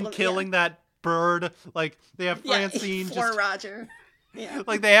Francine killing that bird, like they have Francine for Roger. Yeah.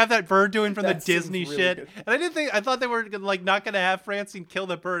 Like they have that bird doing from the Disney really shit. Good. And I thought they were like not gonna have Francine kill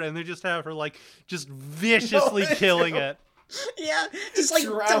the bird, and they just have her like just viciously killing it. Yeah. Just like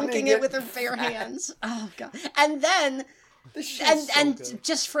dunking it with her bare hands. Oh god. And then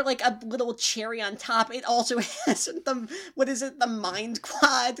just for like a little cherry on top, it also has the mind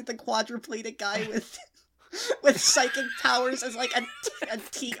quad, the quadriplegic guy with psychic powers as like a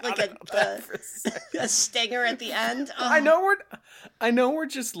stinger at the end. Oh. I know we're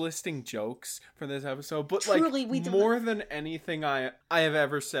just listing jokes for this episode, but truly, more than anything I have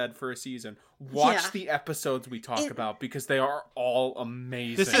ever said for a season, watch the episodes we talk about because they are all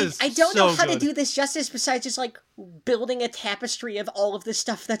amazing. I don't know how to do this justice besides just like building a tapestry of all of this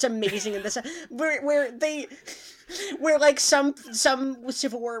stuff that's amazing in this where like some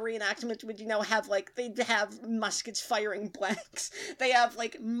Civil War reenactments would have like they have muskets firing blanks. They have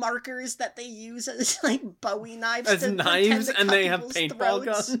like markers that they use as like Bowie knives and they have paintball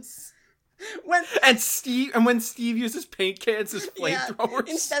guns. When Steve uses paint cans as flamethrowers.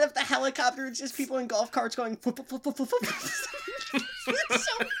 Instead of the helicopter, it's just people in golf carts going. It's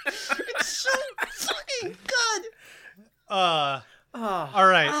so fucking good.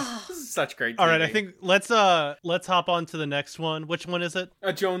 such great TV. All right, I think let's hop on to the next one. Which one is it?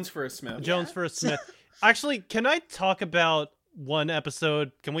 A Jones for a Smith. Jones for a Smith. Actually, can I talk about one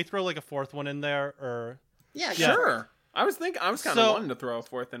episode? Can we throw like a fourth one in there, or? Yeah, Sure. I was kind of wanting to throw a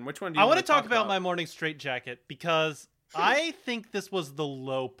fourth in. Which one do you I want to talk about My Morning Straight Jacket because I think this was the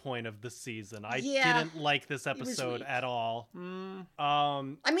low point of the season. I didn't like this episode at all. I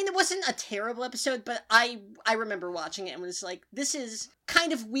mean, it wasn't a terrible episode, but I remember watching it and was like, this is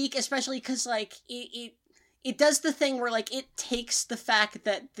kind of weak, especially because like it does the thing where like it takes the fact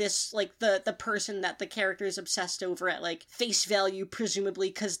that this like the person that the character is obsessed over at like face value, presumably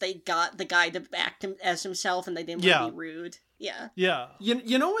because they got the guy to act as himself and they didn't want to be rude. Yeah.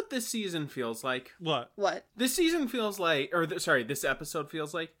 You know what this season feels like? What? This season feels like, this episode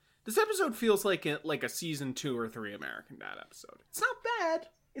feels like. This episode feels like a season 2 or 3 American Dad episode. It's not bad.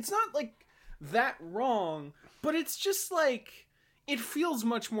 It's not like that wrong, but it's just like it feels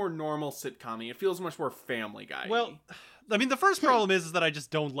much more normal sitcom-y. It feels much more Family Guy-y. Well, I mean, the first problem is that I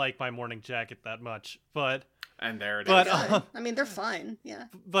just don't like My Morning Jacket that much, but. And there it is. I mean, they're fine. Yeah.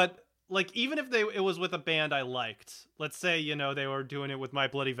 But. Like, even if it was with a band I liked, let's say, you know, they were doing it with My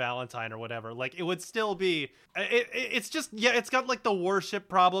Bloody Valentine or whatever, like, it would still be, it's just, it's got, like, the worship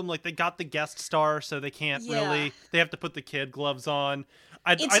problem, like, they got the guest star, so they can't really, they have to put the kid gloves on.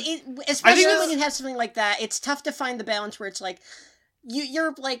 Especially when you have something like that, it's tough to find the balance where it's like,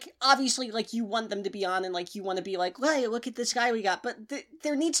 you're like, obviously, like, you want them to be on and, like, you want to be like, hey, look at this guy we got, but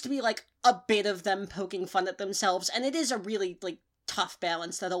there needs to be, like, a bit of them poking fun at themselves, and it is a really, like, tough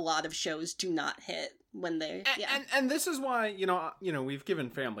balance that a lot of shows do not hit when they and this is why you know we've given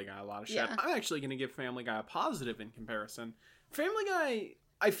Family Guy a lot of shit. Yeah. I'm actually going to give Family Guy a positive in comparison. Family Guy,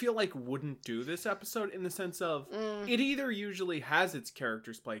 I feel like, wouldn't do this episode in the sense of it either usually has its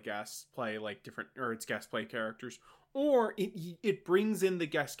characters play like different, or its guest play characters, or it brings in the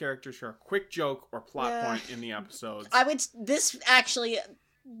guest characters for a quick joke or plot point in the episodes.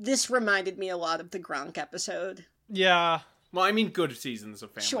 This reminded me a lot of the Gronk episide. Yeah. Well, I mean, good seasons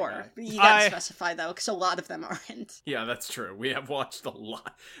of Family Guy. Sure, you gotta specify, though, because a lot of them aren't. Yeah, that's true. We have watched a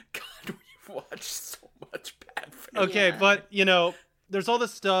lot. God, we've watched so much bad Family Guy. Okay, but, you know, there's all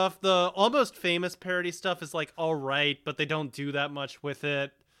this stuff. The Almost Famous parody stuff is, like, all right, but they don't do that much with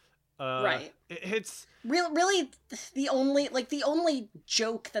it. Right. It's... Really, the only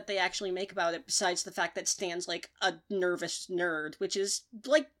joke that they actually make about it, besides the fact that Stan's, like, a nervous nerd, which is,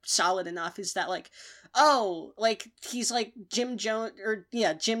 like, solid enough, is that, like, oh, like, he's like Jim Jones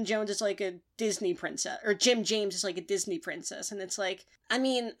is like a Disney princess, or Jim James is like a Disney princess, and it's like, I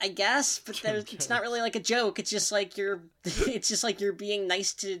mean, I guess, but it's not really like a joke, it's just like you're being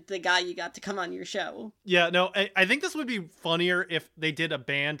nice to the guy you got to come on your show. Yeah, no, I think this would be funnier if they did a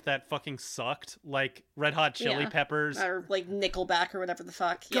band that fucking sucked, like Red Hot Chili Peppers. Or like Nickelback or whatever the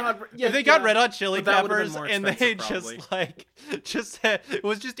fuck. God, if they got Red Hot Chili Peppers and they probably. it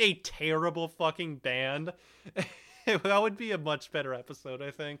was just a terrible fucking band, that would be a much better episode,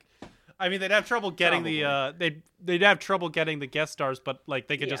 I think. I mean, they'd have trouble getting they'd have trouble getting the guest stars, but like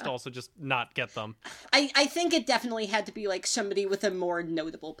they could just also just not get them. I think it definitely had to be like somebody with a more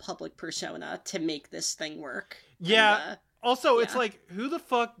notable public persona to make this thing work. Yeah. Also, it's like, who the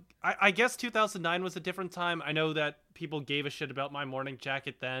fuck... I guess 2009 was a different time. I know that people gave a shit about My Morning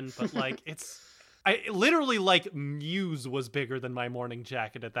Jacket then, but, like, literally, like, Muse was bigger than My Morning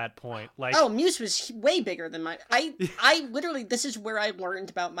Jacket at that point. Like, oh, Muse was way bigger than I literally, this is where I learned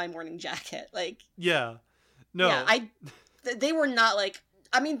about My Morning Jacket. Like... Yeah. No. Yeah, they were not, like...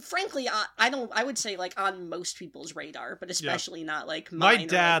 I mean, frankly, I would say, like, on most people's radar, but especially not, like, mine. My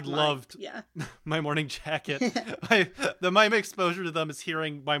dad loved Yeah. My Morning Jacket. My exposure to them is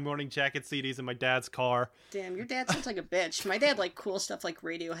hearing My Morning Jacket CDs in my dad's car. Damn, your dad sounds like a bitch. My dad liked cool stuff like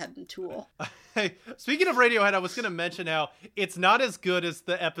Radiohead and Tool. Hey, speaking of Radiohead, I was going to mention how it's not as good as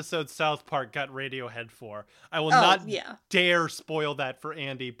the episode South Park got Radiohead for. I will not dare spoil that for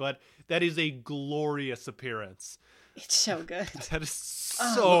Andy, but that is a glorious appearance. It's so good. That is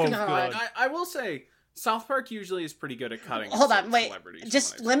so good. I will say, South Park usually is pretty good at cutting. Hold on, wait.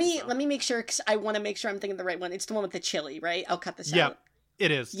 Just let me make sure, because I want to make sure I'm thinking the right one. It's the one with the chili, right? I'll cut this out. Yeah,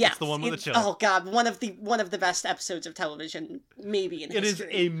 it is. Yeah, it's the one with the chili. Oh god, one of the best episodes of television, maybe in history.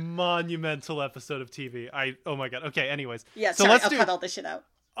 It is a monumental episode of TV. Oh my god. Okay. Anyways. Yeah. So I'll cut all this shit out.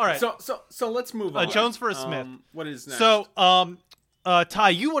 All right. So let's move on. Jones for a Smith. What is next? So Ty,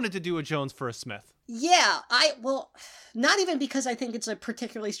 you wanted to do a Jones for a Smith. Yeah, not even because I think it's a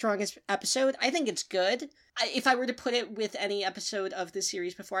particularly strong episode. I think it's good. If I were to put it with any episode of this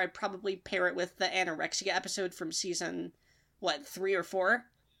series before, I'd probably pair it with the anorexia episode from season, 3 or 4?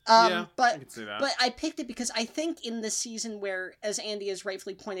 I But can see that. but I picked it because I think in this season where, as Andy has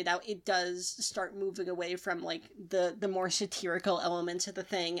rightfully pointed out, it does start moving away from like the more satirical elements of the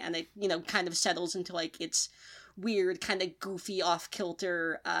thing, and it, you know, kind of settles into like its weird, kind of goofy, off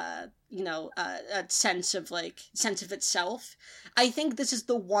kilter, a sense of itself. I think this is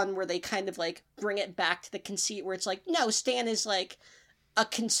the one where they kind of like bring it back to the conceit where it's like, no, Stan is like a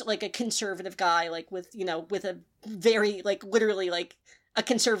conservative guy, like with a very like literally like a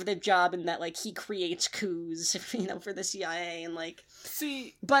conservative job in that like he creates coups, for the CIA and like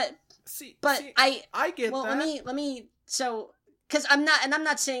but I get that. Let me because I'm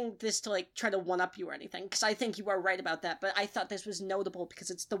not saying this to like try to one up you or anything, because I think you are right about that, but I thought this was notable because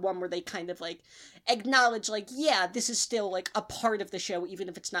it's the one where they kind of like acknowledge like, yeah, this is still like a part of the show, even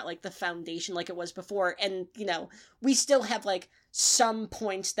if it's not like the foundation like it was before, and we still have like some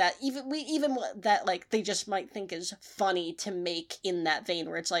points that even that like they just might think is funny to make in that vein,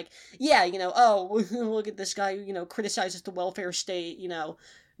 where it's like, yeah, oh, look at this guy who criticizes the welfare state,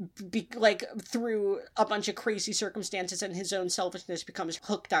 like through a bunch of crazy circumstances and his own selfishness becomes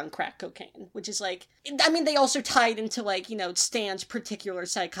hooked on crack cocaine, which is like, I mean, they also tied into like, Stan's particular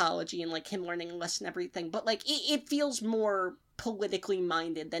psychology and like him learning less and everything, but like it feels more politically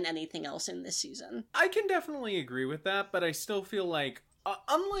minded than anything else in this season. I can definitely agree with that, but I still feel like,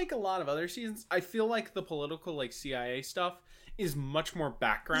 unlike a lot of other seasons, I feel like the political like CIA stuff is much more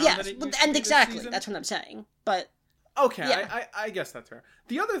background than it used to and be exactly, this season. That's what I'm saying, but okay, yeah. I guess that's fair.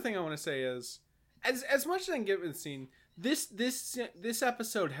 The other thing I want to say is, as much as I can get with the scene, this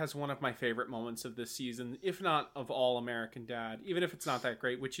episode has one of my favorite moments of this season, if not of all American Dad, even if it's not that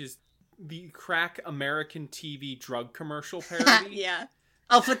great, which is the crack American TV drug commercial parody. Yeah,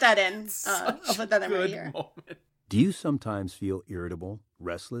 I'll put that in. I'll put that in right here. Moment. Do you sometimes feel irritable,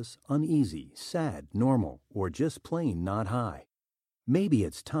 restless, uneasy, sad, normal, or just plain not high? Maybe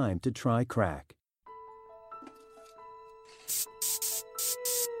it's time to try crack.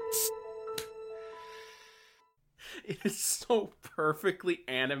 It is so perfectly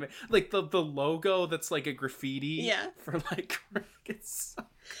animated. Like the logo that's like a graffiti for like it's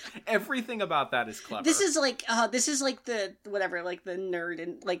everything about that is clever. This is like the whatever, like the nerd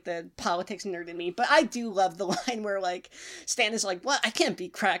and like the politics nerd in me, but I do love the line where like Stan is like, "What? I can't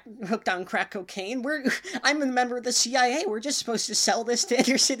be hooked on crack cocaine. I'm a member of the CIA. We're just supposed to sell this to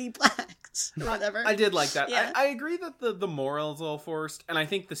inner city blacks or whatever." I did like that. Yeah. I agree that the moral is a little forced, and I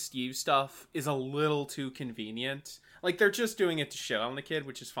think the Steve stuff is a little too convenient. Like, they're just doing it to shit on the kid,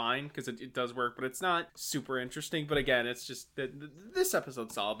 which is fine, because it does work, but it's not super interesting. But again, it's just, this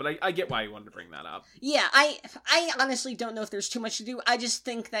episode's solid, but I get why you wanted to bring that up. Yeah, I honestly don't know if there's too much to do. I just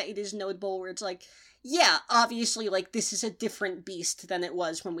think that it is notable where it's like, yeah, obviously, like, this is a different beast than it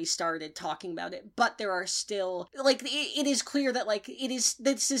was when we started talking about it, but there are still, like, it is clear that, like,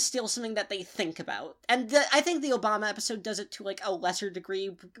 this is still something that they think about. And I think the Obama episode does it to, like, a lesser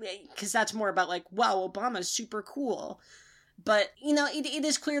degree, because that's more about, like, wow, Obama's super cool. But, it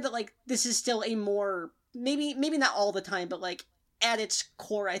is clear that, like, this is still a more, maybe not all the time, but, like, at its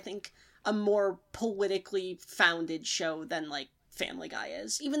core, I think, a more politically founded show than, like, Family Guy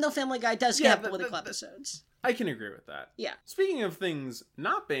is, even though Family Guy does have political episodes. I can agree with that. Yeah. Speaking of things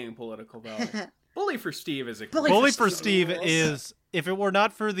not being political, though, Bully for Steve is a Bully for Steve is, if it were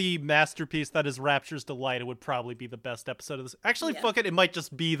not for the masterpiece that is Rapture's Delight, it would probably be the best episode of this. Actually, fuck it might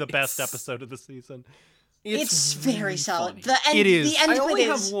just be the best episode of the season. It's very solid. It is. The end I of only it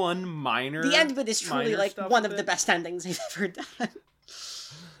have one minor. The end of it is truly like one of the best endings they've ever done.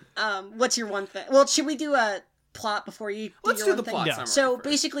 What's your one thing? Well, should we do a plot before you do Let's your do one the thing? plot Yeah. summary So first.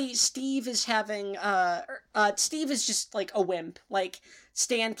 basically, Steve is having Steve is just like a wimp. Like,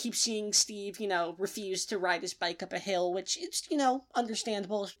 Stan keeps seeing Steve, refuse to ride his bike up a hill, which is,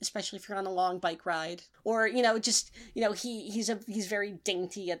 understandable, especially if you're on a long bike ride. Or, he's very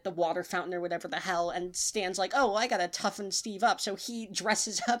dainty at the water fountain or whatever the hell, and Stan's like, oh, well, I gotta toughen Steve up. So he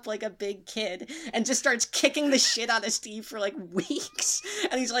dresses up like a big kid and just starts kicking the shit out of Steve for like weeks.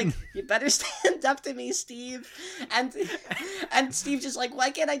 And he's like, you better stand up to me, Steve. And Steve's just like,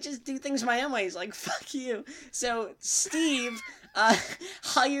 why can't I just do things my own way? He's like, fuck you. So Steve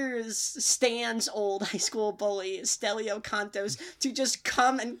hires Stan's old high school bully, Stelio Cantos, to just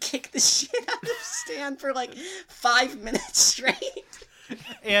come and kick the shit out of Stan for like 5 minutes straight.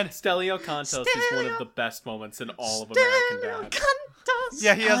 And Stelio Cantos is one of the best moments in all of American Dad. Cantos.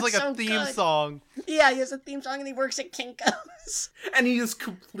 yeah, he has Oh, like it's a so theme good. song. Yeah, he has a theme song and he works at Kinko's. And he is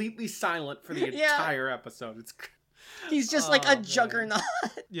completely silent for the Yeah. entire episode. It's He's just like a juggernaut.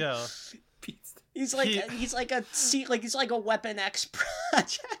 Yeah. He's like a Weapon X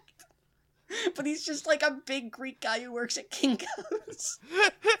project. But he's just like a big Greek guy who works at Kinko's.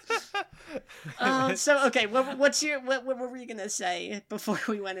 So okay, what were you gonna say before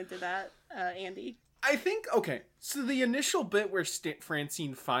we went into that, Andy? I think, okay, so the initial bit where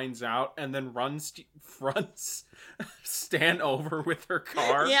Francine finds out and then runs Stan over with her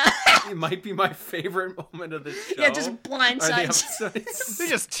car, it might be my favorite moment of the show. Yeah, just blindsides. He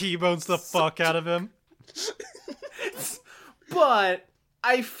just T-bones the fuck out of him. But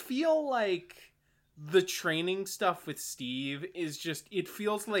I feel like the training stuff with Steve is just, it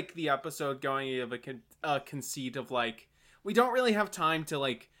feels like the episode going of a conceit of like, we don't really have time to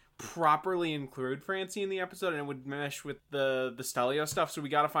like properly include Francie in the episode, and it would mesh with the Stelio stuff, so we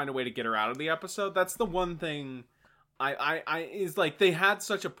gotta find a way to get her out of the episode. That's the one thing I is like, they had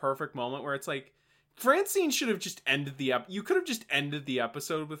such a perfect moment where it's like, Francine should have just ended you could have just ended the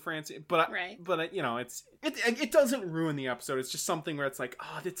episode with Francine, but you know, it doesn't ruin the episode. It's just something where it's like,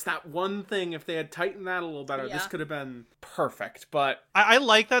 oh, it's that one thing. If they had tightened that a little better, this could have been perfect. But I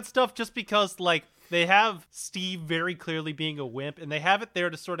like that stuff just because, like, they have Steve very clearly being a wimp, and they have it there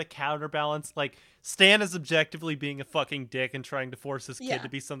to sort of counterbalance, like, Stan is objectively being a fucking dick and trying to force his kid to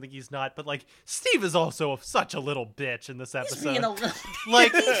be something he's not, but, like, Steve is also such a little bitch in this episode. He's being a little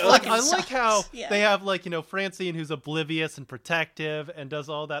like I like how they have, like, you know, Francine who's oblivious and protective and does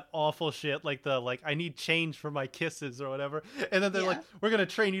all that awful shit, like I need change for my kisses or whatever, and then they're like, we're gonna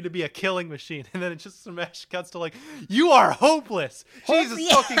train you to be a killing machine, and then it just smash cuts to like, you are hopeless. Jesus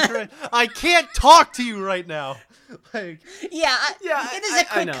fucking Christ, I can't talk to you right now. Like, it is a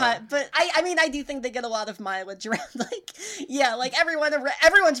quick cut, but I mean, I do think they get a lot of mileage around, like, like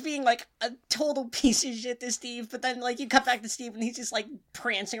everyone's being like a total piece of shit to Steve, but then like you cut back to Steve and he's just like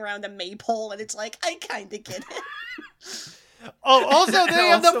prancing around a maypole, and it's like, I kind of get it. Oh, also they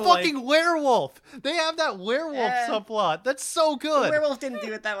have the fucking werewolf. They have that werewolf subplot. That's so good. The werewolf didn't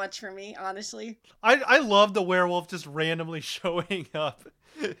do it that much for me, honestly. I love the werewolf just randomly showing up.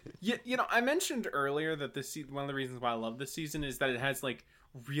 You know, I mentioned earlier that one of the reasons why I love this season is that it has like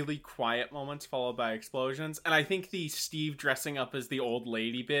really quiet moments followed by explosions, and I think the Steve dressing up as the old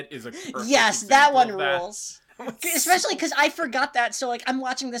lady bit is a perfect that one rules. Especially because I forgot that, so like I'm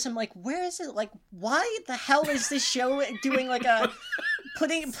watching this, I'm like, where is it? Like, why the hell is this show doing like a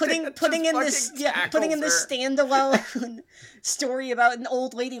putting in this standalone story about an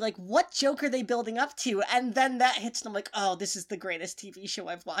old lady? Like, what joke are they building up to? And then that hits, and I'm like, oh, this is the greatest TV show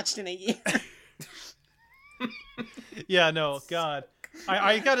I've watched in a year. Yeah, no, God.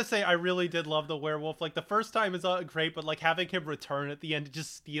 I gotta say, I really did love the werewolf. Like, the first time is great, but, like, having him return at the end to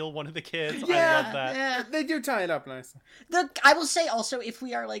just steal one of the kids, I love that. Yeah. They do tie it up nicely. I will say also, if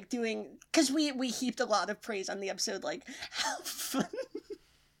we are, like, doing... Because we heaped a lot of praise on the episode, like,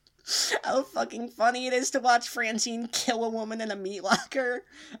 how fucking funny it is to watch Francine kill a woman in a meat locker.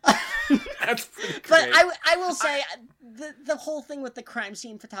 That's pretty great. But I will say, the whole thing with the crime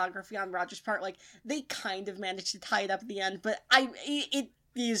scene photography on Roger's part, like, they kind of managed to tie it up at the end, but it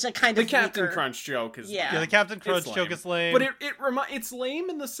is a kind of the Captain weaker... Crunch joke is yeah, the Captain Crunch joke is lame. But it's lame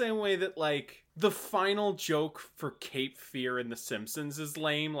in the same way that, like, the final joke for Cape Fear in The Simpsons is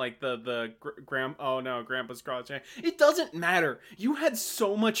lame, like Grandpa's garage. It doesn't matter. You had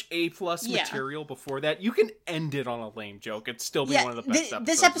so much A+ material before that. You can end it on a lame joke. It'd still be one of the best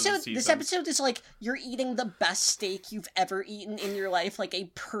episodes. This episode is like you're eating the best steak you've ever eaten in your life, like a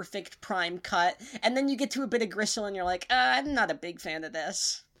perfect prime cut, and then you get to a bit of gristle and you're like, I'm not a big fan of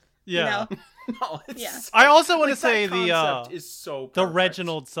this. Yeah. You know? No, I also want to say is so perfect. the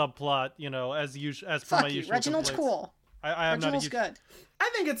Reginald subplot, you know, as per my usual. Reginald's complaints. Cool. Reginald's good.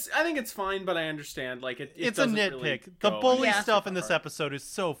 I think it's fine, but I understand. Like it's a nitpick. Really the bully stuff in this episode is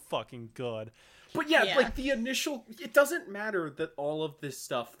so fucking good. But like the initial, it doesn't matter that all of this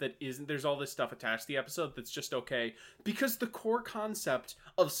stuff there's all this stuff attached to the episode that's just okay, because the core concept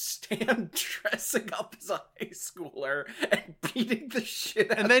of Stan dressing up as a high schooler and beating the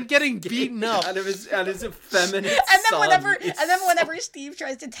shit out and then getting beaten up out of his effeminate and then son whenever Steve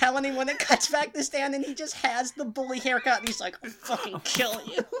tries to tell anyone, it cuts back to Stan and he just has the bully haircut and he's like, I'll fucking kill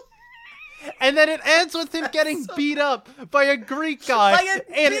you. And then it ends with him getting beat up by a Greek guy. By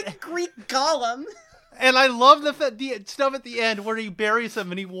a big Greek golem. And I love the stuff at the end where he buries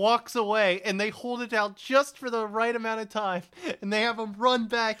him and he walks away and they hold it out just for the right amount of time. And they have him run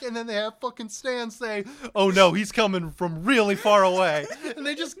back and then they have fucking Stan say, oh no, he's coming from really far away. And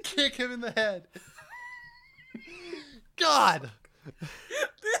they just kick him in the head. God.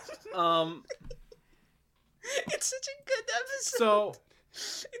 It's such a good episode. So...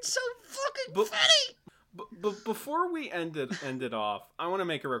 It's so fucking funny. Before we end it off, I want to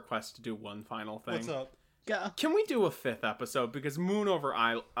make a request to do one final thing. What's up? Go. Can we do a 5th episode? Because Moon over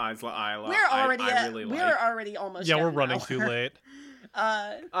Isla We're already I really like. we're already almost. Yeah, at we're an running hour. too late.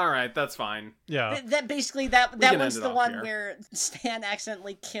 All right, that's fine. Yeah. That basically that can was end it the off one here. where Stan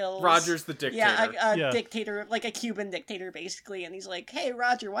accidentally kills Roger's the dictator. Yeah, a Yeah. dictator, like a Cuban dictator, basically, and he's like, "Hey,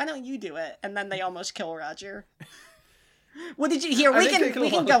 Roger, why don't you do it?" And then they almost kill Roger. What did you hear? I We think they can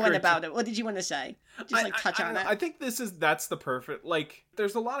can go in great about it. What did you want to say? Just like touch I on don't it. know. I think that's the perfect, like,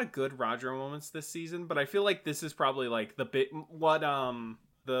 there's a lot of good Roger moments this season, but I feel like this is probably like the bit what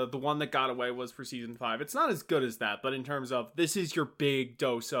the one that got away was for season 5. It's not as good as that, but in terms of this is your big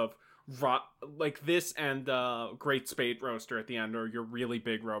dose of like this and Great Spade Roaster at the end are your really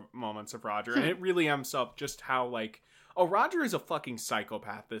big moments of Roger, and it really amps up just how like, oh, Roger is a fucking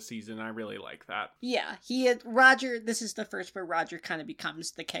psychopath this season. I really like that. Yeah, Roger. This is the first where Roger kind of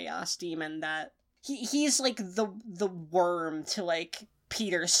becomes the chaos demon. That he's like the worm to like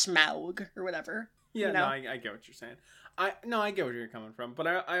Peter Smaug or whatever. Yeah, you know? no, I get what you're saying. I get where you're coming from, but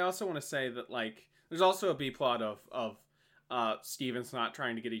I also want to say that like there's also a B plot of Steven's not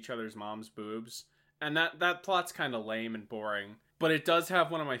trying to get each other's mom's boobs, and that plot's kind of lame and boring. But it does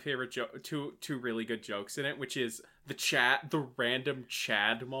have one of my favorite two really good jokes in it, which is the random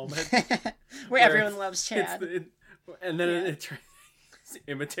Chad moment, where everyone loves Chad. And then it's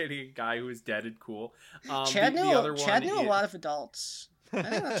imitating a guy who is dead and cool. Chad knew a a lot of adults. I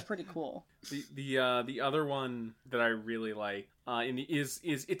think that's pretty cool. The other one that I really like is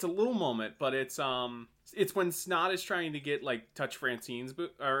it's a little moment, but it's when Snot is trying to get like touch Francine's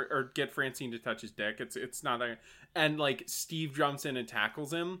or get Francine to touch his dick. It's not a, and like Steve jumps in and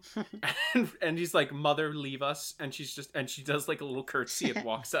tackles him, and he's like, "Mother, leave us," and she does like a little curtsy and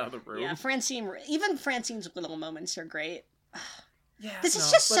walks out of the room. Yeah, Francine's little moments are great. Yeah, this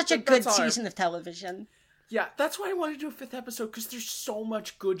is just such a good season of television. Yeah, that's why I wanted to do a 5th episode, because there's so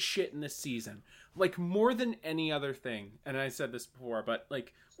much good shit in this season. Like, more than any other thing. And I said this before, but,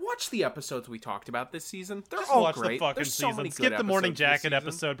 like, watch the episodes we talked about this season. They're all Watch great. the fucking There's so season. many good Skip the Morning episodes this Jacket season.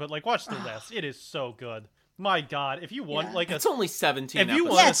 episode, but, like, watch the rest. It is so good. My God, if you want, like, It's only 17 If you episodes.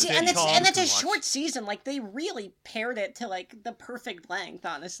 want Yeah, a see, sitcom and it's to a watch. short season. Like they really paired it to like the perfect length,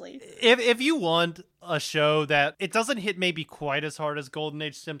 honestly. if you want a show that it doesn't hit maybe quite as hard as Golden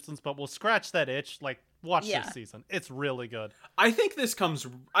Age Simpsons, but will scratch that itch, like, watch Yeah. this season. It's really good. I think the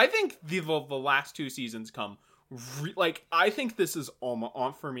last 2 seasons come I think this is almost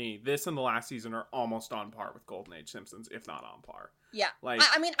on, for me, this and the last season are almost on par with Golden Age Simpsons, if not on par. Yeah, Like,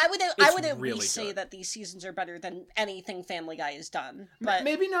 I mean, I would at really least say good. that these seasons are better than anything Family Guy has done. But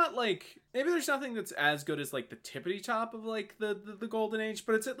Maybe not like, maybe there's nothing that's as good as like the tippity top of like the Golden Age,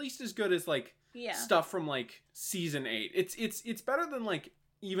 but it's at least as good as like yeah, stuff from like season 8. It's better than like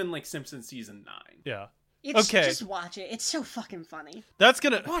even like Simpsons season 9. Yeah. okay, just watch it. It's so fucking funny. That's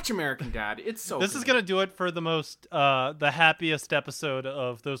gonna... Watch American Dad. It's so This good. is going to do it for the happiest episode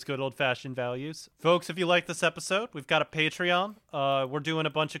of Those Good Old-Fashioned Values. Folks, if you like this episode, we've got a Patreon. We're doing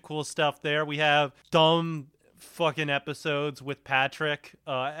a bunch of cool stuff there. We have dumb fucking episodes with Patrick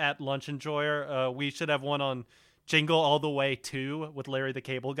at Lunch Enjoyer. We should have one on Jingle All the Way 2 with Larry the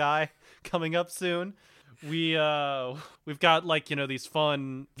Cable Guy coming up soon. We've got like, you know, these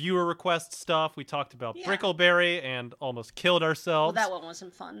fun viewer request stuff. We talked about Brickleberry and almost killed Well, ourselves. that one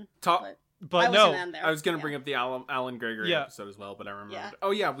wasn't fun. Talk- But I no, wasn't on there. I was gonna bring up the Alan Gregory Yeah. episode as well, but I remembered. Yeah.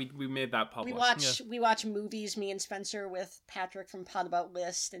 Oh yeah, we made that public. We watch movies, me and Spencer, with Patrick from Pod About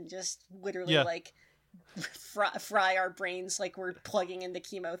List, and just literally Yeah. like fry our brains like we're plugging into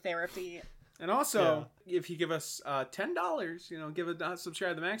chemotherapy. And also, if you give us $10, you know,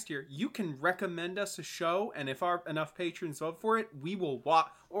 subscribe to the Max tier, you can recommend us a show, and if enough patrons vote for it, we will watch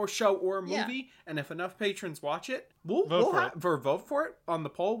or show or a movie. Yeah. And if enough patrons watch it, we'll vote for it on the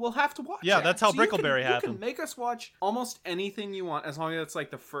poll. We'll have to watch. Yeah, it. that's how So you Brickleberry You happened. can make us watch almost anything you want, as long as it's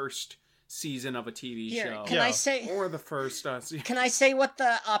like the first season of a TV Here, show. can I say? Or the first season. Can I say what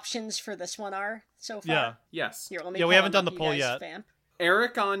the options for this one are so far? Yeah. Yes. Here, let me Yeah, we pull haven't them done up, the you poll guys yet. Vamp.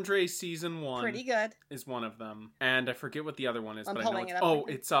 Eric Andre season 1. Pretty good. Is one of them, and I forget what the other one is. I'm but I know pulling it's, it up right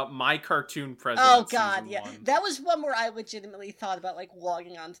now. it's My Cartoon President. Oh god, season yeah. 1. That was one where I legitimately thought about like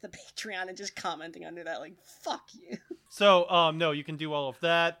logging onto the Patreon and just commenting under that, like, fuck you. So, no, you can do all of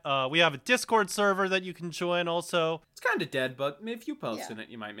that. We have a Discord server that you can join also. It's kind of dead, but if you post in it,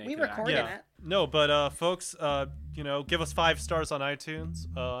 you might make We it. recorded active. it. No, but folks, you know, give us 5 stars on iTunes.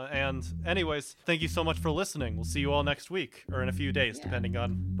 And anyways, thank you so much for listening. We'll see you all next week or in a few days, Yeah. depending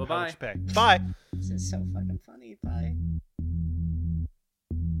on how Bye-bye. much you pay. Bye. This is so fucking funny. Bye.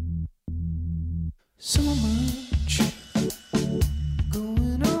 So much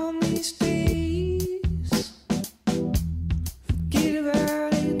going on these days. Forget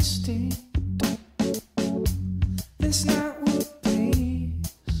about instinct.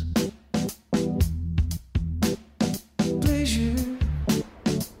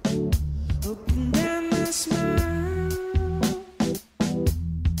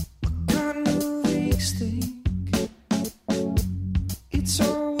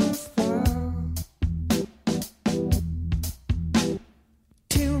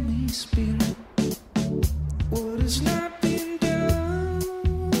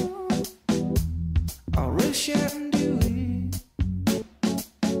 I'll wish at